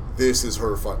 This is her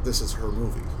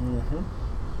movie. Mm-hmm.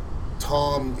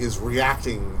 Tom is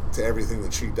reacting to everything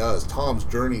that she does. Tom's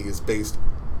journey is based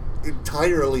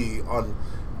entirely on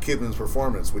Kidman's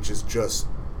performance, which is just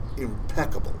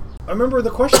impeccable. I remember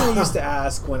the question I used to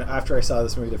ask after I saw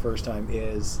this movie the first time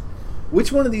is,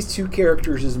 which one of these two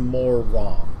characters is more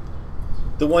wrong?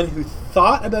 The one who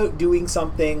thought about doing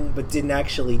something but didn't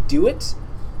actually do it,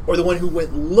 or the one who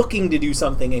went looking to do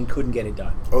something and couldn't get it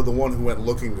done? Oh, the one who went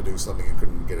looking to do something and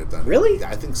couldn't get it done. Really? Yeah,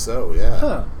 I think so, yeah.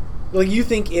 Huh. Like, you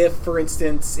think if, for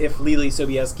instance, if Lily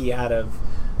Sobieski had have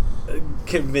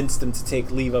convinced him to take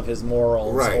leave of his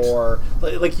morals, Right. or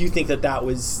like you think that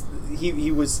was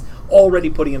he was already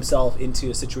putting himself into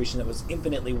a situation that was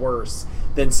infinitely worse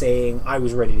than saying I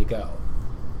was ready to go.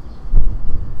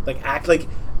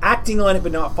 Acting on it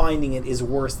but not finding it is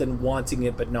worse than wanting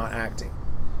it but not acting.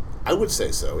 I would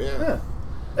say so, yeah. Huh.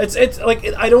 It's like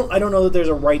I don't know that there's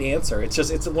a right answer. It's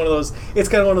just it's kind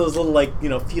of one of those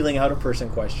little feeling out a person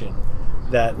question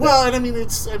Well, and I mean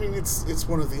it's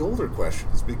one of the older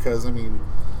questions because I mean,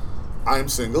 I'm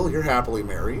single, you're happily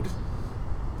married,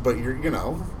 but you're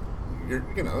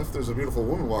if there's a beautiful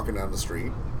woman walking down the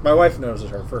street, my wife notices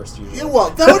her first. Usually. Yeah, well,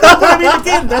 no, but I mean,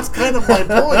 again, that's kind of my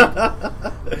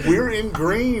point. We're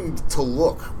ingrained to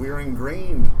look. We're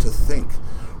ingrained to think.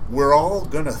 We're all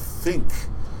gonna think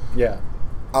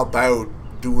about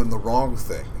doing the wrong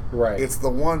thing. Right. It's the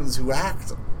ones who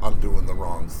act on doing the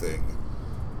wrong thing.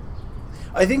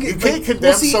 I think you can't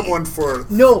condemn someone for...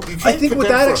 No, you can't I think what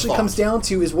condemn that for a actually thought. comes down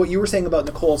to is what you were saying about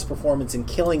Nicole's performance in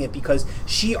killing it, because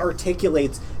she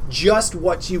articulates just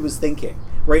what she was thinking,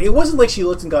 right? It wasn't like she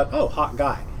looked and got, oh, hot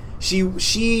guy.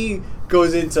 She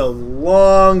goes into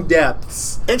long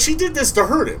depths. And she did this to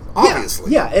hurt him,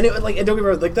 obviously. Yeah, and and don't get me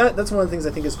wrong, like that's one of the things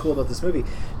I think is cool about this movie.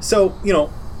 So,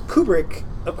 Kubrick,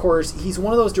 of course, he's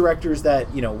one of those directors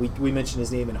that, we mentioned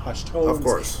his name in Hushed Tones. Of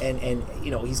course. And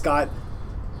he's got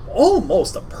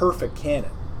almost a perfect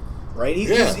canon, right?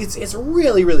 It's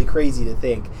really, really crazy to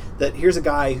think that here's a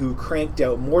guy who cranked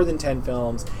out more than 10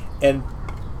 films and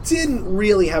didn't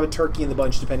really have a turkey in the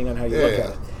bunch, depending on how you look at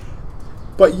it.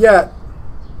 But yet,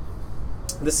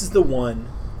 this is the one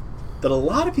that a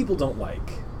lot of people don't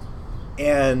like.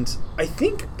 And I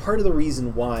think part of the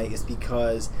reason why is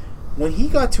because when he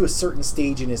got to a certain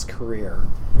stage in his career,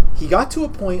 he got to a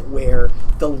point where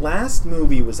the last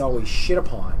movie was always shit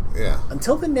upon. Yeah.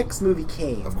 Until the next movie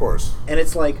came. Of course. And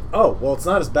it's like, oh, well, it's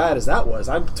not as bad as that was.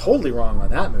 I'm totally wrong on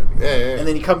that movie. Yeah. And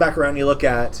then you come back around and you look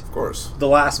at of course. the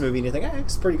last movie and you think,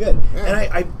 it's pretty good. Yeah. And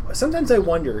I sometimes I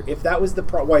wonder if that was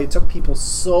why it took people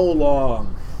so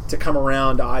long to come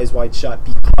around to Eyes Wide Shut,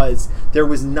 because there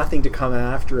was nothing to come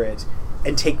after it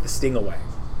and take the sting away.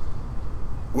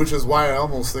 Which is why I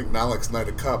almost think Malik's Knight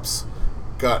of Cups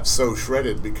got so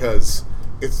shredded, because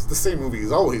it's the same movie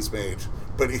he's always made,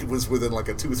 but it was within like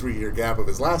a 2-3 year gap of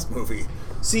his last movie.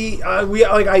 See, you're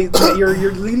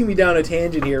leading me down a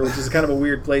tangent here, which is kind of a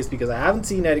weird place because I haven't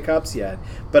seen Knight of Cups yet,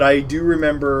 but I do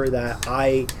remember that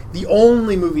the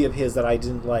only movie of his that I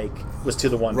didn't like was To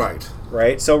the Wonder.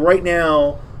 Right. So right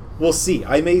now, we'll see.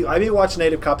 I may watch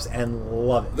Knight of Cups and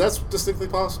love it. That's distinctly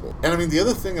possible. And I mean, the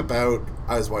other thing about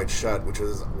Eyes Wide Shut, which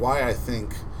is why I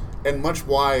think, and much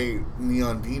why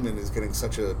Neon Demon is getting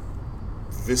such a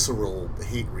visceral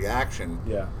hate reaction.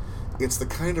 Yeah. It's the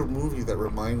kind of movie that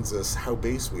reminds us how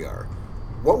base we are.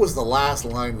 What was the last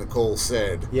line Nicole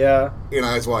said in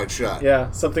Eyes Wide Shut?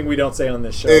 Yeah, something we don't say on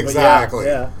this show. Exactly.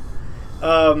 But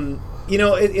yeah.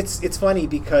 It's funny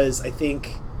because I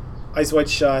think Eyes Wide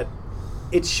Shut,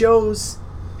 it shows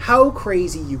how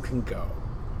crazy you can go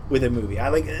with a movie.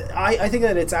 I think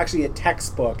that it's actually a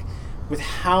textbook with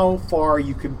how far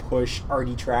you can push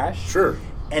arty trash. Sure.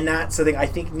 And that's the thing. I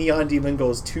think Neon Demon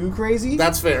goes too crazy.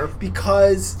 That's fair.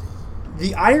 Because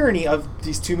the irony of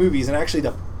these two movies, and actually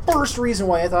the first reason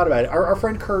why I thought about it, our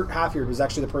friend Kurt Halfyard was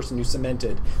actually the person who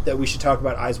cemented that we should talk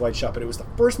about Eyes Wide Shut, but it was the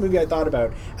first movie I thought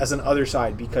about as an other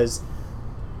side, because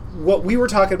what we were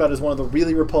talking about is one of the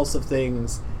really repulsive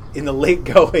things in the late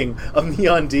going of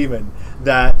Neon Demon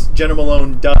that Jenna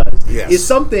Malone does. Yes. Is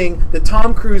something that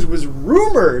Tom Cruise was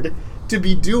rumored to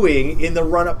be doing in the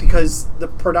run-up, because the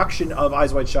production of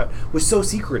Eyes Wide Shut was so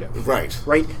secretive. Right.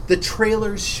 The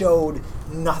trailers showed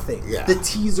nothing. Yeah. The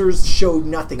teasers showed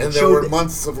nothing. And there were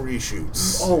months of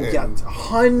reshoots.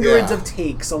 Hundreds of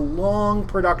takes, a long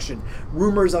production.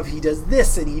 Rumors of he does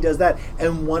this and he does that.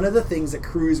 And one of the things that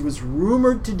Cruise was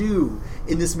rumored to do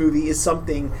in this movie is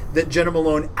something that Jenna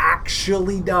Malone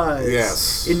actually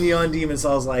does in Neon Demon.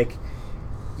 So I was like,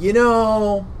 we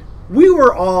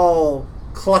were all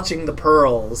clutching the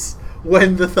pearls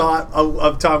when the thought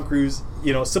of Tom Cruise,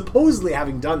 supposedly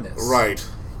having done this. Right.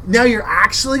 Now you're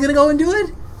actually going to go and do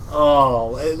it?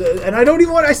 Oh, and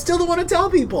I still don't want to tell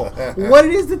people what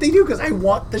it is that they do, because I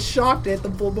want the shock to hit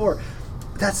them full bore.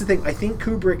 That's the thing. I think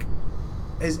Kubrick,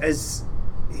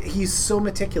 he's so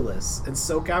meticulous and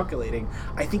so calculating.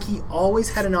 I think he always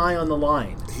had an eye on the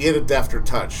line. He had a defter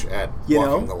touch at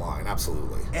walking the line,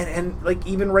 absolutely. And like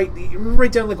even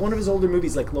right down like one of his older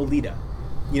movies, like Lolita.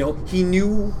 He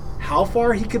knew how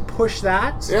far he could push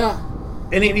that. Yeah.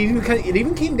 And it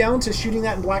even came down to shooting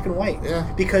that in black and white.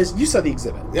 Yeah. Because you saw the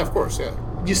exhibit. Yeah, of course, yeah.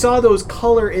 You saw those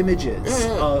color images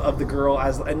of the girl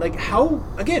and like how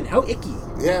icky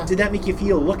did that make you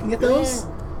feel looking at those?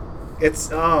 Yeah.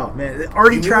 It's arty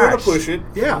trash. He knew where to push it.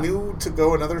 Yeah. He knew to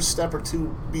go another step or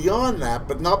two beyond that,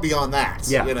 but not beyond that.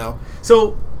 Yeah.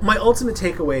 So my ultimate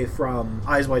takeaway from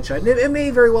Eyes Wide Shut, and it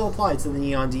may very well apply to the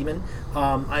Neon Demon,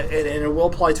 and it will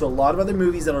apply to a lot of other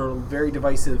movies that are very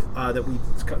divisive that we've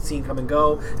seen come and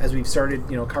go as we've started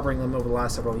covering them over the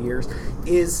last several years,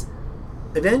 is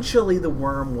eventually the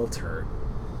worm will turn.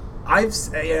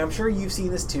 I'm sure you've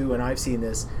seen this too, and I've seen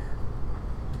this.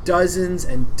 Dozens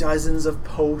and dozens of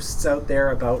posts out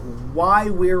there about why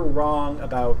we're wrong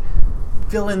about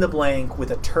fill in the blank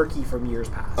with a turkey from years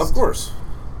past. Of course.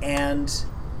 And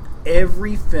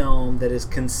every film that is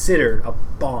considered a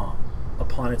bomb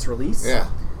upon its release,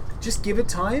 just give it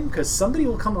time, because somebody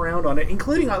will come around on it,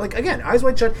 including, like, again, Eyes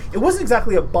Wide Shut. It wasn't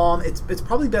exactly a bomb. It's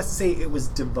probably best to say it was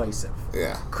divisive.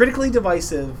 Yeah. Critically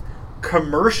divisive,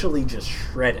 commercially just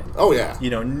shredded. Oh, yeah.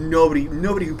 You know, nobody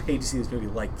who paid to see this movie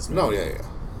liked this movie. No, yeah.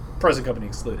 Present company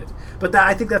excluded. But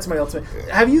I think that's my ultimate.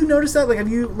 Yeah. Have you noticed that? Like, have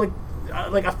you, like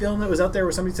a film that was out there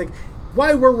where somebody's like,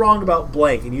 why we're wrong about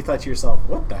blank, and you thought to yourself,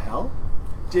 what the hell?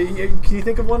 Can you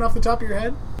think of one off the top of your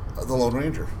head? The Lone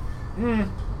Ranger.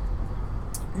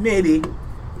 Maybe.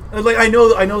 Like, I know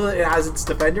that it has its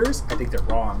defenders. I think they're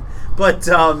wrong. But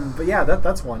yeah,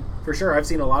 that's one for sure. I've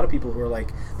seen a lot of people who are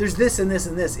like, there's this and this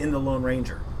and this in the Lone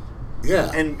Ranger.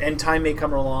 Yeah. And time may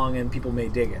come along and people may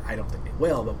dig it. I don't think they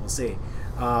will, but we'll see.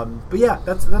 But yeah,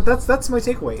 that's my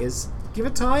takeaway is give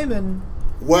it time. And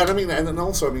well, I mean, and then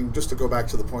also, I mean, just to go back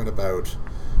to the point about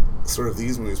sort of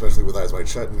these movies, especially with Eyes Wide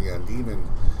Shut and Neon Demon,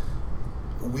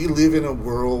 we live in a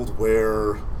world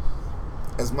where,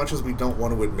 as much as we don't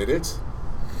want to admit it,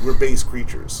 we're base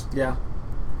creatures. Yeah.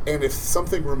 And if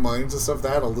something reminds us of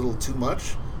that a little too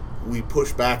much, we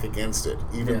push back against it,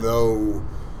 even though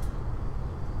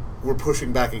we're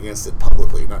pushing back against it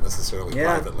publicly, not necessarily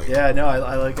privately. Yeah, no,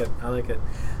 I like it. I like it.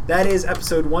 That is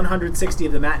episode 160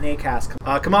 of the Matinee Cast.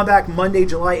 Come on back Monday,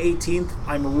 July 18th.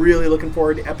 I'm really looking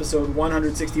forward to episode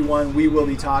 161. We will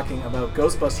be talking about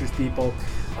Ghostbusters, people.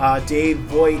 Dave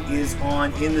Voigt is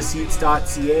on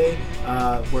intheseats.ca,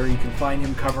 where you can find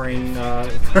him covering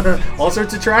all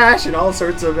sorts of trash and all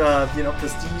sorts of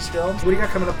prestige films. What do you got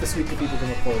coming up this week that people can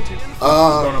look forward to?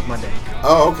 Going up Monday.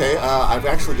 Oh, okay. I've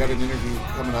actually got an interview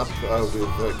coming up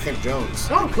with Kent Jones,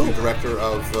 the director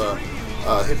of the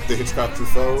Hitchcock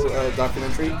Truffaut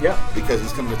documentary. Yeah. Because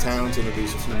he's coming to town to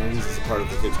introduce a few movies as a part of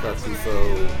the Hitchcock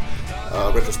Truffaut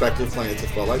retrospective playing at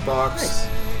Tiffball Lightbox. Nice.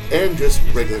 And just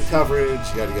regular coverage,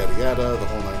 yada, yada, yada, the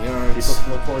whole 9 yards. People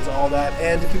can look forward to all that.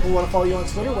 And if people want to follow you on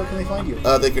Twitter, where can they find you?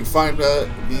 They can find me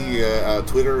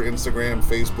Twitter, Instagram,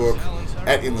 Facebook,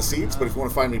 at In The Seats. But if you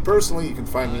want to find me personally, you can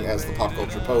find me as the Pop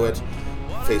Culture Poet,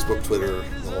 Facebook, Twitter,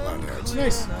 the whole 9 yards.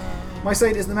 Nice. My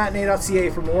site is thematinee.ca.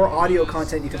 For more audio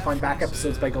content, you can find back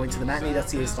episodes by going to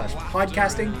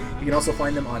thematinee.ca/podcasting. You can also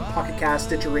find them on Pocket Cast,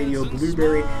 Stitcher Radio,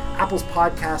 Blueberry, Apple's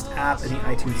podcast app, and the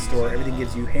iTunes Store. Everything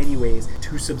gives you handy ways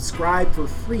to subscribe for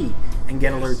free and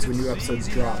get alerts when new episodes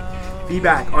drop.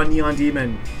 Feedback on Neon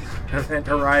Demon, Event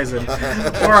Horizon,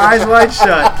 or Eyes Wide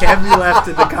Shut can be left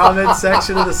in the comments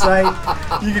section of the site.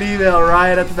 You can email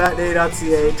Ryan at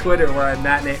thematinee.ca, Twitter, where I'm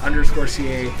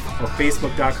matinee_ca, or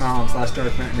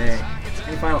facebook.com/darkmatinee.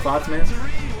 Any final thoughts, man?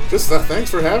 Just thanks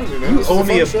for having me, man. You owe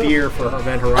me a beer for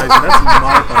Event Horizon. That's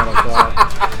my final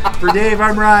thought. For Dave,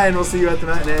 I'm Ryan. We'll see you at the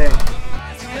matinee.